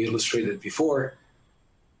 as we illustrated before,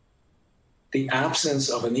 the absence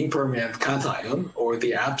of an impermeant cation, or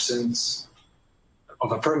the absence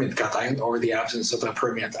of a permeant cation, or the absence of a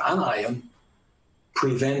permeant anion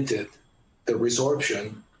prevented the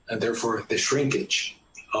resorption and therefore the shrinkage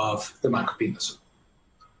of the macropinosome.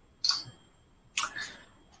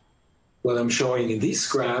 What I'm showing in these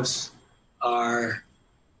graphs are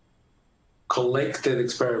collected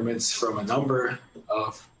experiments from a number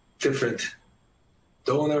of different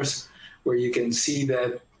donors, where you can see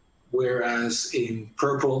that whereas in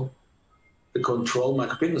purple, the control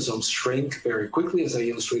macropinosomes shrink very quickly, as I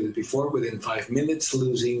illustrated before, within 5 minutes,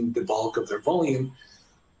 losing the bulk of their volume.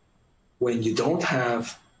 When you don't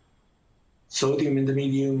have sodium in the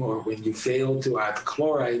medium, or when you fail to add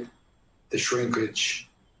chloride, the shrinkage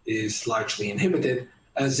is largely inhibited,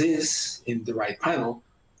 as is in the right panel,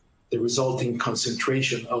 the resulting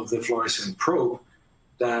concentration of the fluorescent probe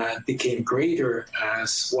that became greater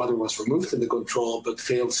as water was removed in the control, but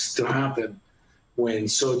fails to happen when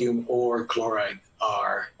sodium or chloride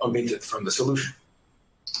are omitted from the solution.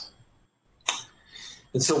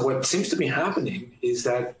 And so what seems to be happening is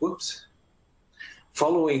that,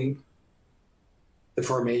 following the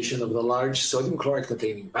formation of the large sodium chloride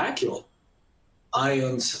containing vacuole,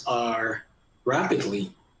 ions are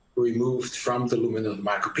rapidly removed from the lumen of the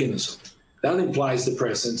macropinosome. That implies the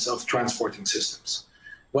presence of transporting systems.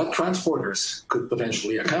 What transporters could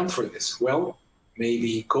potentially account for this? Well,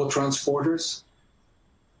 maybe co-transporters,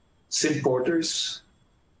 symporters,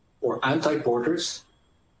 or anti-porters,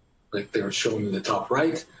 like they're shown in the top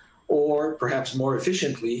right, or perhaps more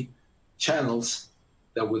efficiently, channels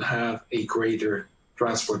that would have a greater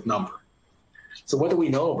transport number. So what do we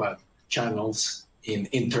know about channels in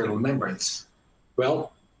internal membranes?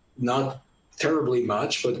 Well, not terribly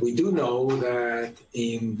much, but we do know that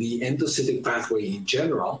in the endocytic pathway in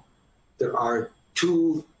general, there are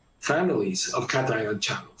two families of cation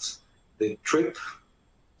channels: the TRP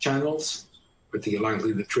channels,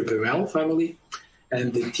 particularly the TRPML family,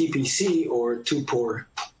 and the TPC or two-pore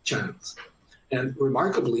channels. And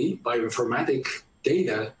remarkably, bioinformatic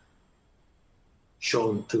data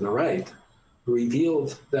shown to the right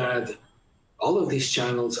revealed that all of these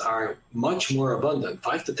channels are much more abundant,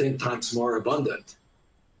 5 to 10 times more abundant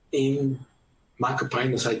in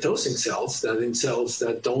macropinocytosing cells than in cells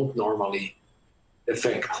that don't normally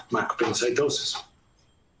affect macropinocytosis.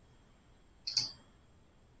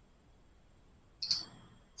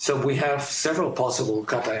 So we have several possible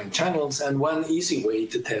cation channels, and one easy way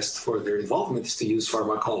to test for their involvement is to use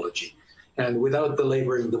pharmacology. And without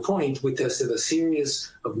belaboring the point, we tested a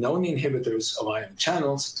series of known inhibitors of ion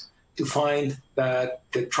channels to find that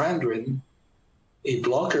tetrandrin, a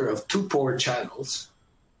blocker of two-pore channels,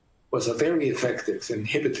 was a very effective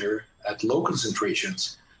inhibitor at low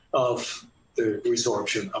concentrations of the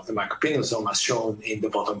resorption of the macropinosom, as shown in the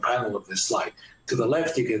bottom panel of this slide. To the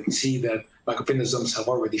left, you can see that macropinosomes have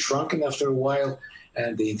already shrunken after a while,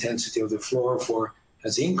 and the intensity of the fluorophore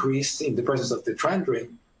has increased. In the presence of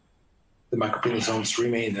tetrandrin, the macropinosomes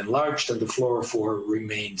remain enlarged and the fluorophore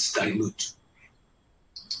remains dilute.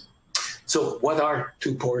 So what are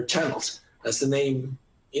two-pore channels? As the name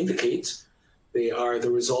indicates, they are the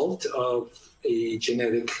result of a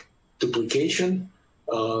genetic duplication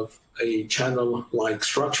of a channel-like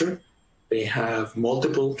structure. They have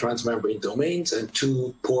multiple transmembrane domains and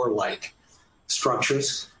two pore-like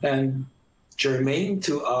structures. And germane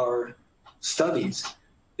to our studies,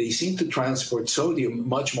 they seem to transport sodium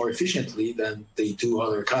much more efficiently than they do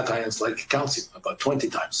other cations like calcium, about 20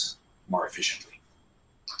 times more efficiently.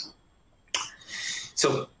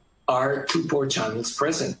 So are two-pore channels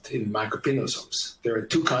present in macropinosomes? There are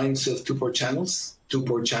two kinds of two-pore channels,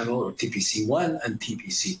 two-pore channel or TPC1 and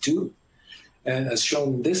TPC2. And as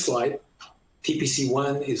shown in this slide,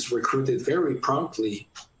 TPC1 is recruited very promptly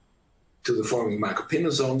to the forming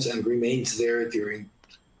macropinosomes and remains there during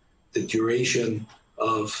the duration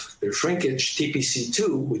of their shrinkage.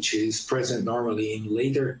 TPC2, which is present normally in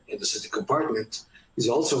later endocytic compartments, is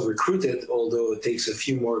also recruited, although it takes a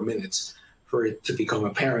few more minutes for it to become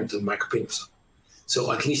apparent on macropinosome.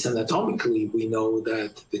 So at least anatomically, we know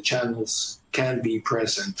that the channels can be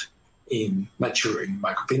present in maturing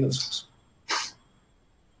macropinosomes.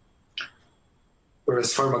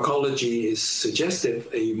 Whereas pharmacology is suggestive,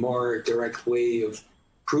 a more direct way of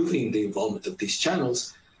proving the involvement of these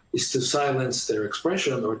channels is to silence their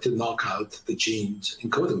expression or to knock out the genes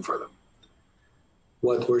encoding for them.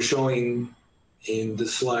 What we're showing in the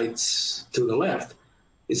slides to the left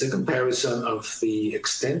is a comparison of the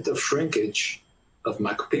extent of shrinkage of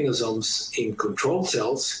macropinosomes in control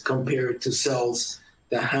cells compared to cells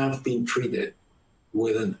that have been treated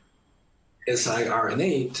with an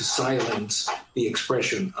siRNA to silence the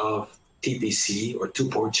expression of TPC or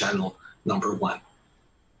two-pore channel number 1.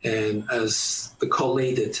 And as the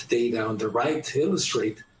collated data on the right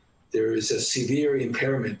illustrate, there is a severe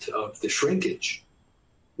impairment of the shrinkage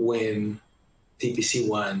when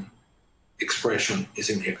TPC1 expression is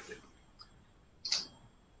inhibited.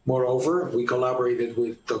 Moreover, we collaborated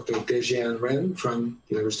with Dr. Dejian Ren from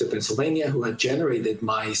the University of Pennsylvania, who had generated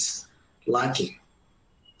mice lacking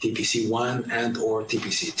TPC1 and or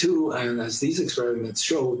TPC2. And as these experiments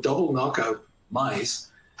show, double knockout mice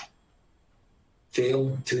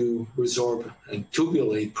fail to resorb and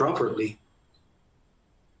tubulate properly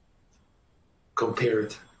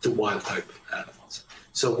compared to wild type animals.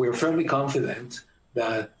 So we're fairly confident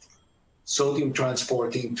that sodium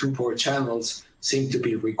transporting two-pore channels seem to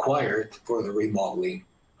be required for the remodeling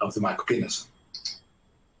of the macropinosome.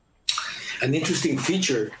 An interesting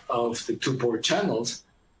feature of the two-pore channels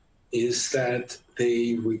is that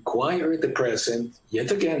they require the presence, yet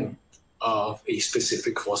again, of a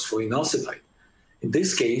specific phosphoinositide. In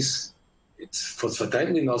this case, it's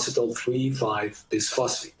phosphatidylinositol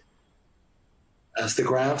 3,5-bisphosphate. As the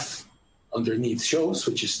graph underneath shows,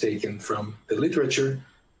 which is taken from the literature,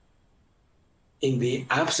 in the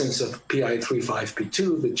absence of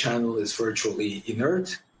PI3,5P2, the channel is virtually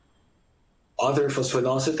inert. Other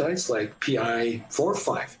phosphoinositides like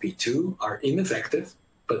PI4,5P2 are ineffective,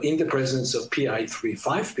 but in the presence of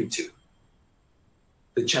PI3,5P2,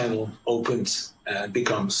 the channel opens and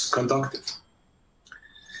becomes conductive.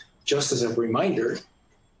 Just as a reminder,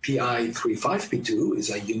 PI3,5P2 is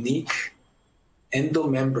a unique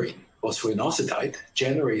endomembrane phosphoinositide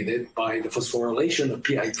generated by the phosphorylation of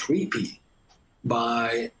PI3P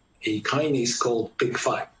by a kinase called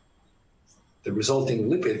PIK5. The resulting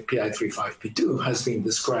lipid, PI352, has been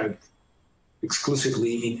described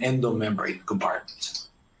exclusively in endomembrane compartments.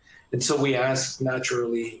 And so we ask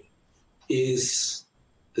naturally, is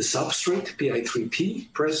the substrate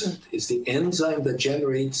PI3P present? Is the enzyme that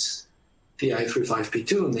generates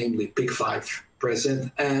PI352, namely PIK5,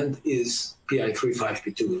 present? And is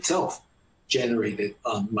PI352 itself generated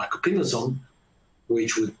on macropinosom,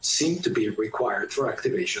 which would seem to be required for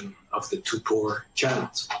activation of the two pore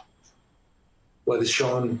channels? What is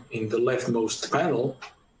shown in the leftmost panel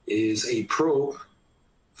is a probe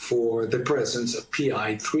for the presence of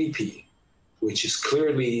PI3P, which is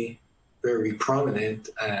clearly very prominent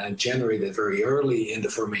and generated very early in the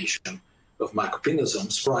formation of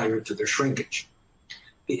macropinosomes prior to their shrinkage.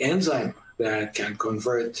 The enzyme that can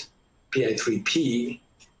convert PI3P,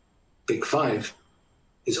 PIK5,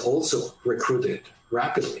 is also recruited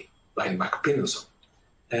rapidly by macropinosome.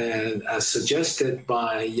 And as suggested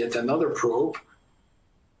by yet another probe,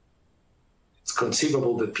 it's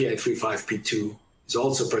conceivable that PI352 is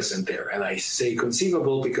also present there. And I say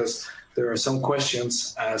conceivable because there are some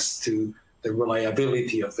questions as to the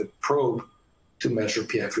reliability of the probe to measure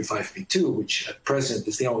PI352, which at present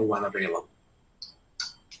is the only one available.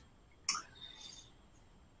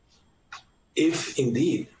 If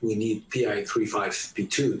indeed we need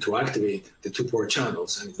PI352 to activate the two pore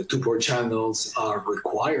channels, and if the two pore channels are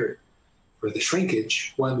required for the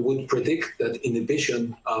shrinkage, one would predict that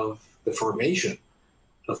inhibition of the formation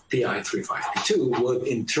of PI352 would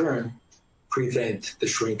in turn prevent the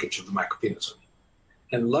shrinkage of the macropinosome.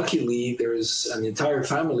 And luckily, there's an entire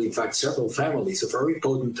family, in fact, several families of very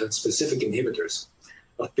potent and specific inhibitors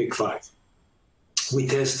of PIK5. We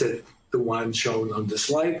tested the one shown on the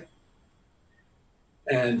slide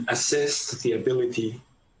and assessed the ability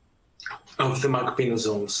of the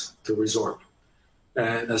macropinosomes to resorb.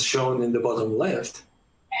 And as shown in the bottom left,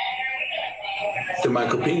 the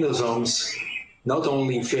macropinosomes not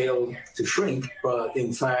only fail to shrink, but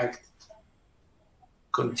in fact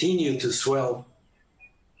continue to swell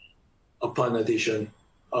upon addition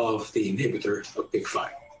of the inhibitor of PIK5.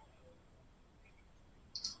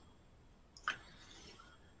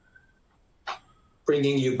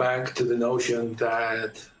 Bringing you back to the notion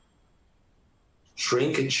that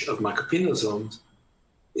shrinkage of macropinosomes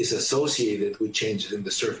is associated with changes in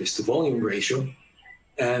the surface to volume ratio,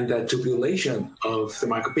 and that tubulation of the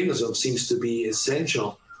macropinosome seems to be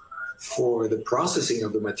essential for the processing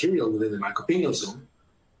of the material within the macropinosome,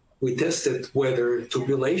 we tested whether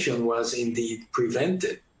tubulation was indeed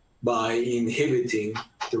prevented by inhibiting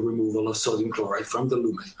the removal of sodium chloride from the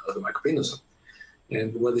lumen of the macropinosome.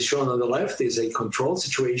 And what is shown on the left is a controlled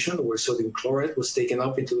situation where sodium chloride was taken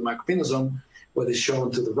up into the macropinosome. What is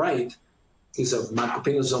shown to the right is a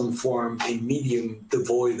macropinosome formed in medium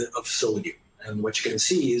devoid of sodium. And what you can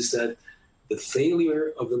see is that the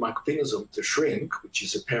failure of the macropinosome to shrink, which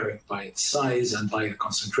is apparent by its size and by the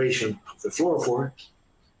concentration of the fluorophore,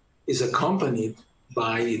 is accompanied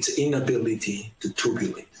by its inability to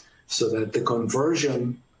tubulate, so that the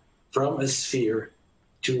conversion from a sphere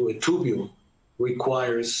to a tubule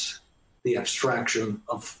requires the abstraction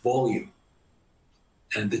of volume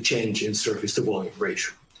and the change in surface to volume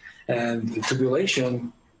ratio. And the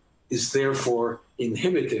tubulation is therefore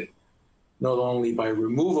inhibited not only by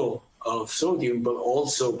removal of sodium, but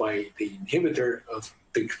also by the inhibitor of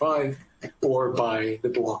PIK5 or by the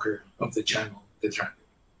blocker of the channel determinant.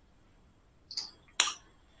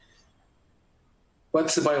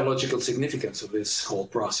 What's the biological significance of this whole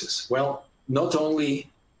process? Well, not only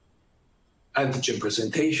antigen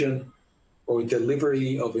presentation or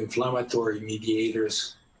delivery of inflammatory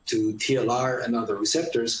mediators to TLR and other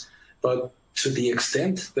receptors, but to the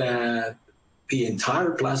extent that the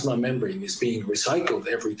entire plasma membrane is being recycled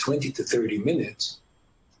every 20 to 30 minutes,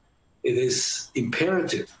 it is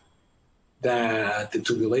imperative that the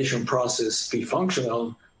tubulation process be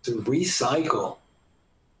functional to recycle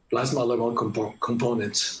plasma level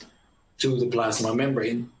components to the plasma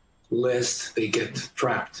membrane, lest they get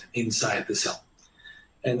trapped inside the cell.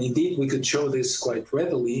 And indeed, we could show this quite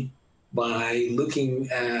readily by looking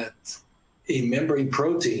at a membrane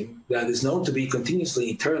protein that is known to be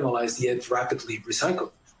continuously internalized yet rapidly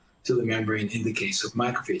recycled to the membrane in the case of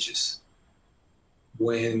macrophages.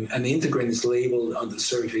 When an integrin is labeled on the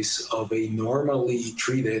surface of a normally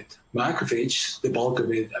treated macrophage, the bulk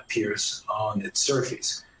of it appears on its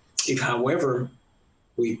surface. If, however,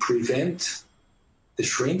 we prevent the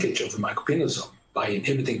shrinkage of the macropinosome by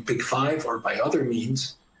inhibiting PIK5 or by other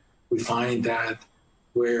means, we find that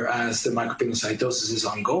whereas the macropinocytosis is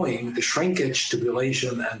ongoing, the shrinkage,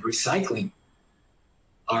 tubulation, and recycling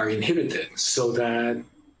are inhibited, so that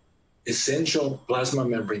essential plasma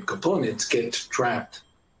membrane components get trapped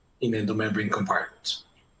in endomembrane compartments.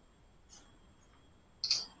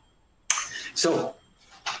 So,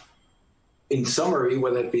 in summary,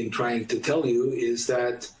 what I've been trying to tell you is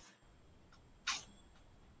that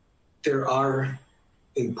there are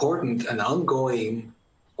important and ongoing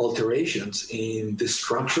alterations in the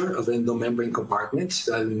structure of endomembrane compartments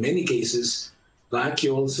that in many cases,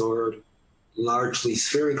 vacuoles or largely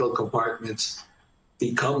spherical compartments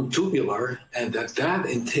become tubular, and that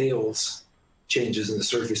entails changes in the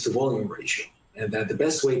surface to volume ratio. And that the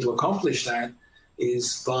best way to accomplish that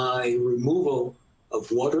is by removal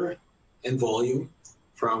of water and volume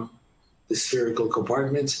from the spherical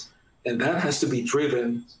compartments. And that has to be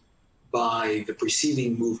driven by the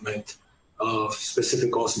preceding movement of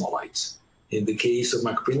specific osmolytes. In the case of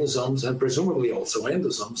macropinosomes and presumably also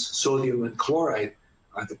endosomes, sodium and chloride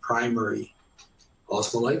are the primary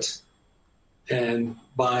osmolytes. And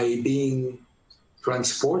by being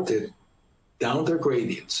transported down their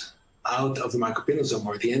gradients out of the macropinosome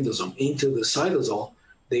or the endosome into the cytosol,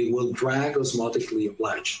 they will drag osmotically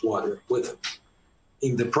obliged water with them.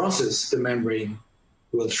 In the process, the membrane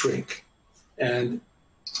will shrink. And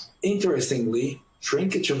interestingly,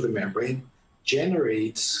 shrinkage of the membrane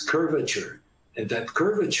generates curvature, and that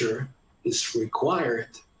curvature is required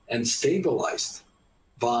and stabilized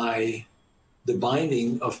by the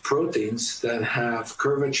binding of proteins that have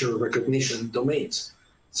curvature recognition domains,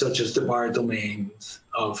 such as the bar domains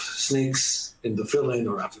of SNCs, endophilin,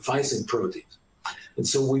 or amphiphysin proteins. And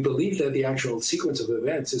so we believe that the actual sequence of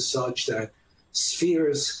events is such that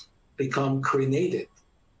spheres become crenated,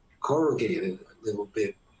 corrugated a little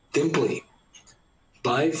bit, dimply,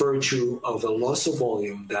 by virtue of a loss of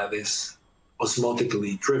volume that is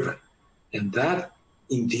osmotically driven. And that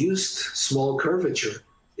induced small curvature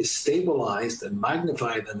is stabilized and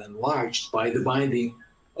magnified and enlarged by the binding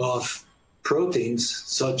of proteins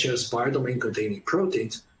such as bar domain containing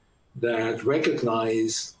proteins that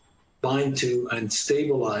recognize, bind to, and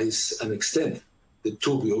stabilize and extend the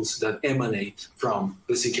tubules that emanate from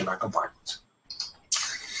vesicular compartments.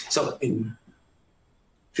 So in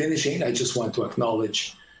finishing, I just want to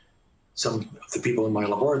acknowledge some of the people in my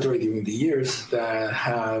laboratory during the years that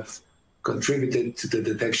have contributed to the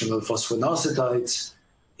detection of phosphoinositides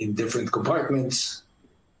in different compartments.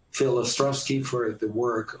 Phil Ostrowski for the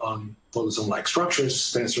work on polysome-like structures,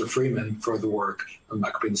 Spencer Freeman for the work on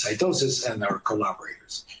macropinocytosis, and our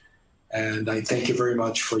collaborators. And I thank you very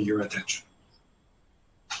much for your attention.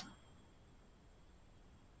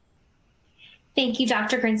 Thank you,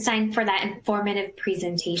 Dr. Grinstein, for that informative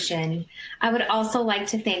presentation. I would also like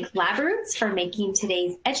to thank LabRoots for making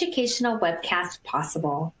today's educational webcast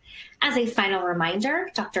possible. As a final reminder,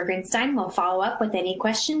 Dr. Grinstein will follow up with any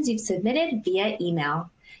questions you've submitted via email.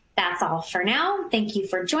 That's all for now. Thank you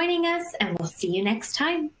for joining us, and we'll see you next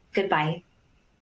time. Goodbye.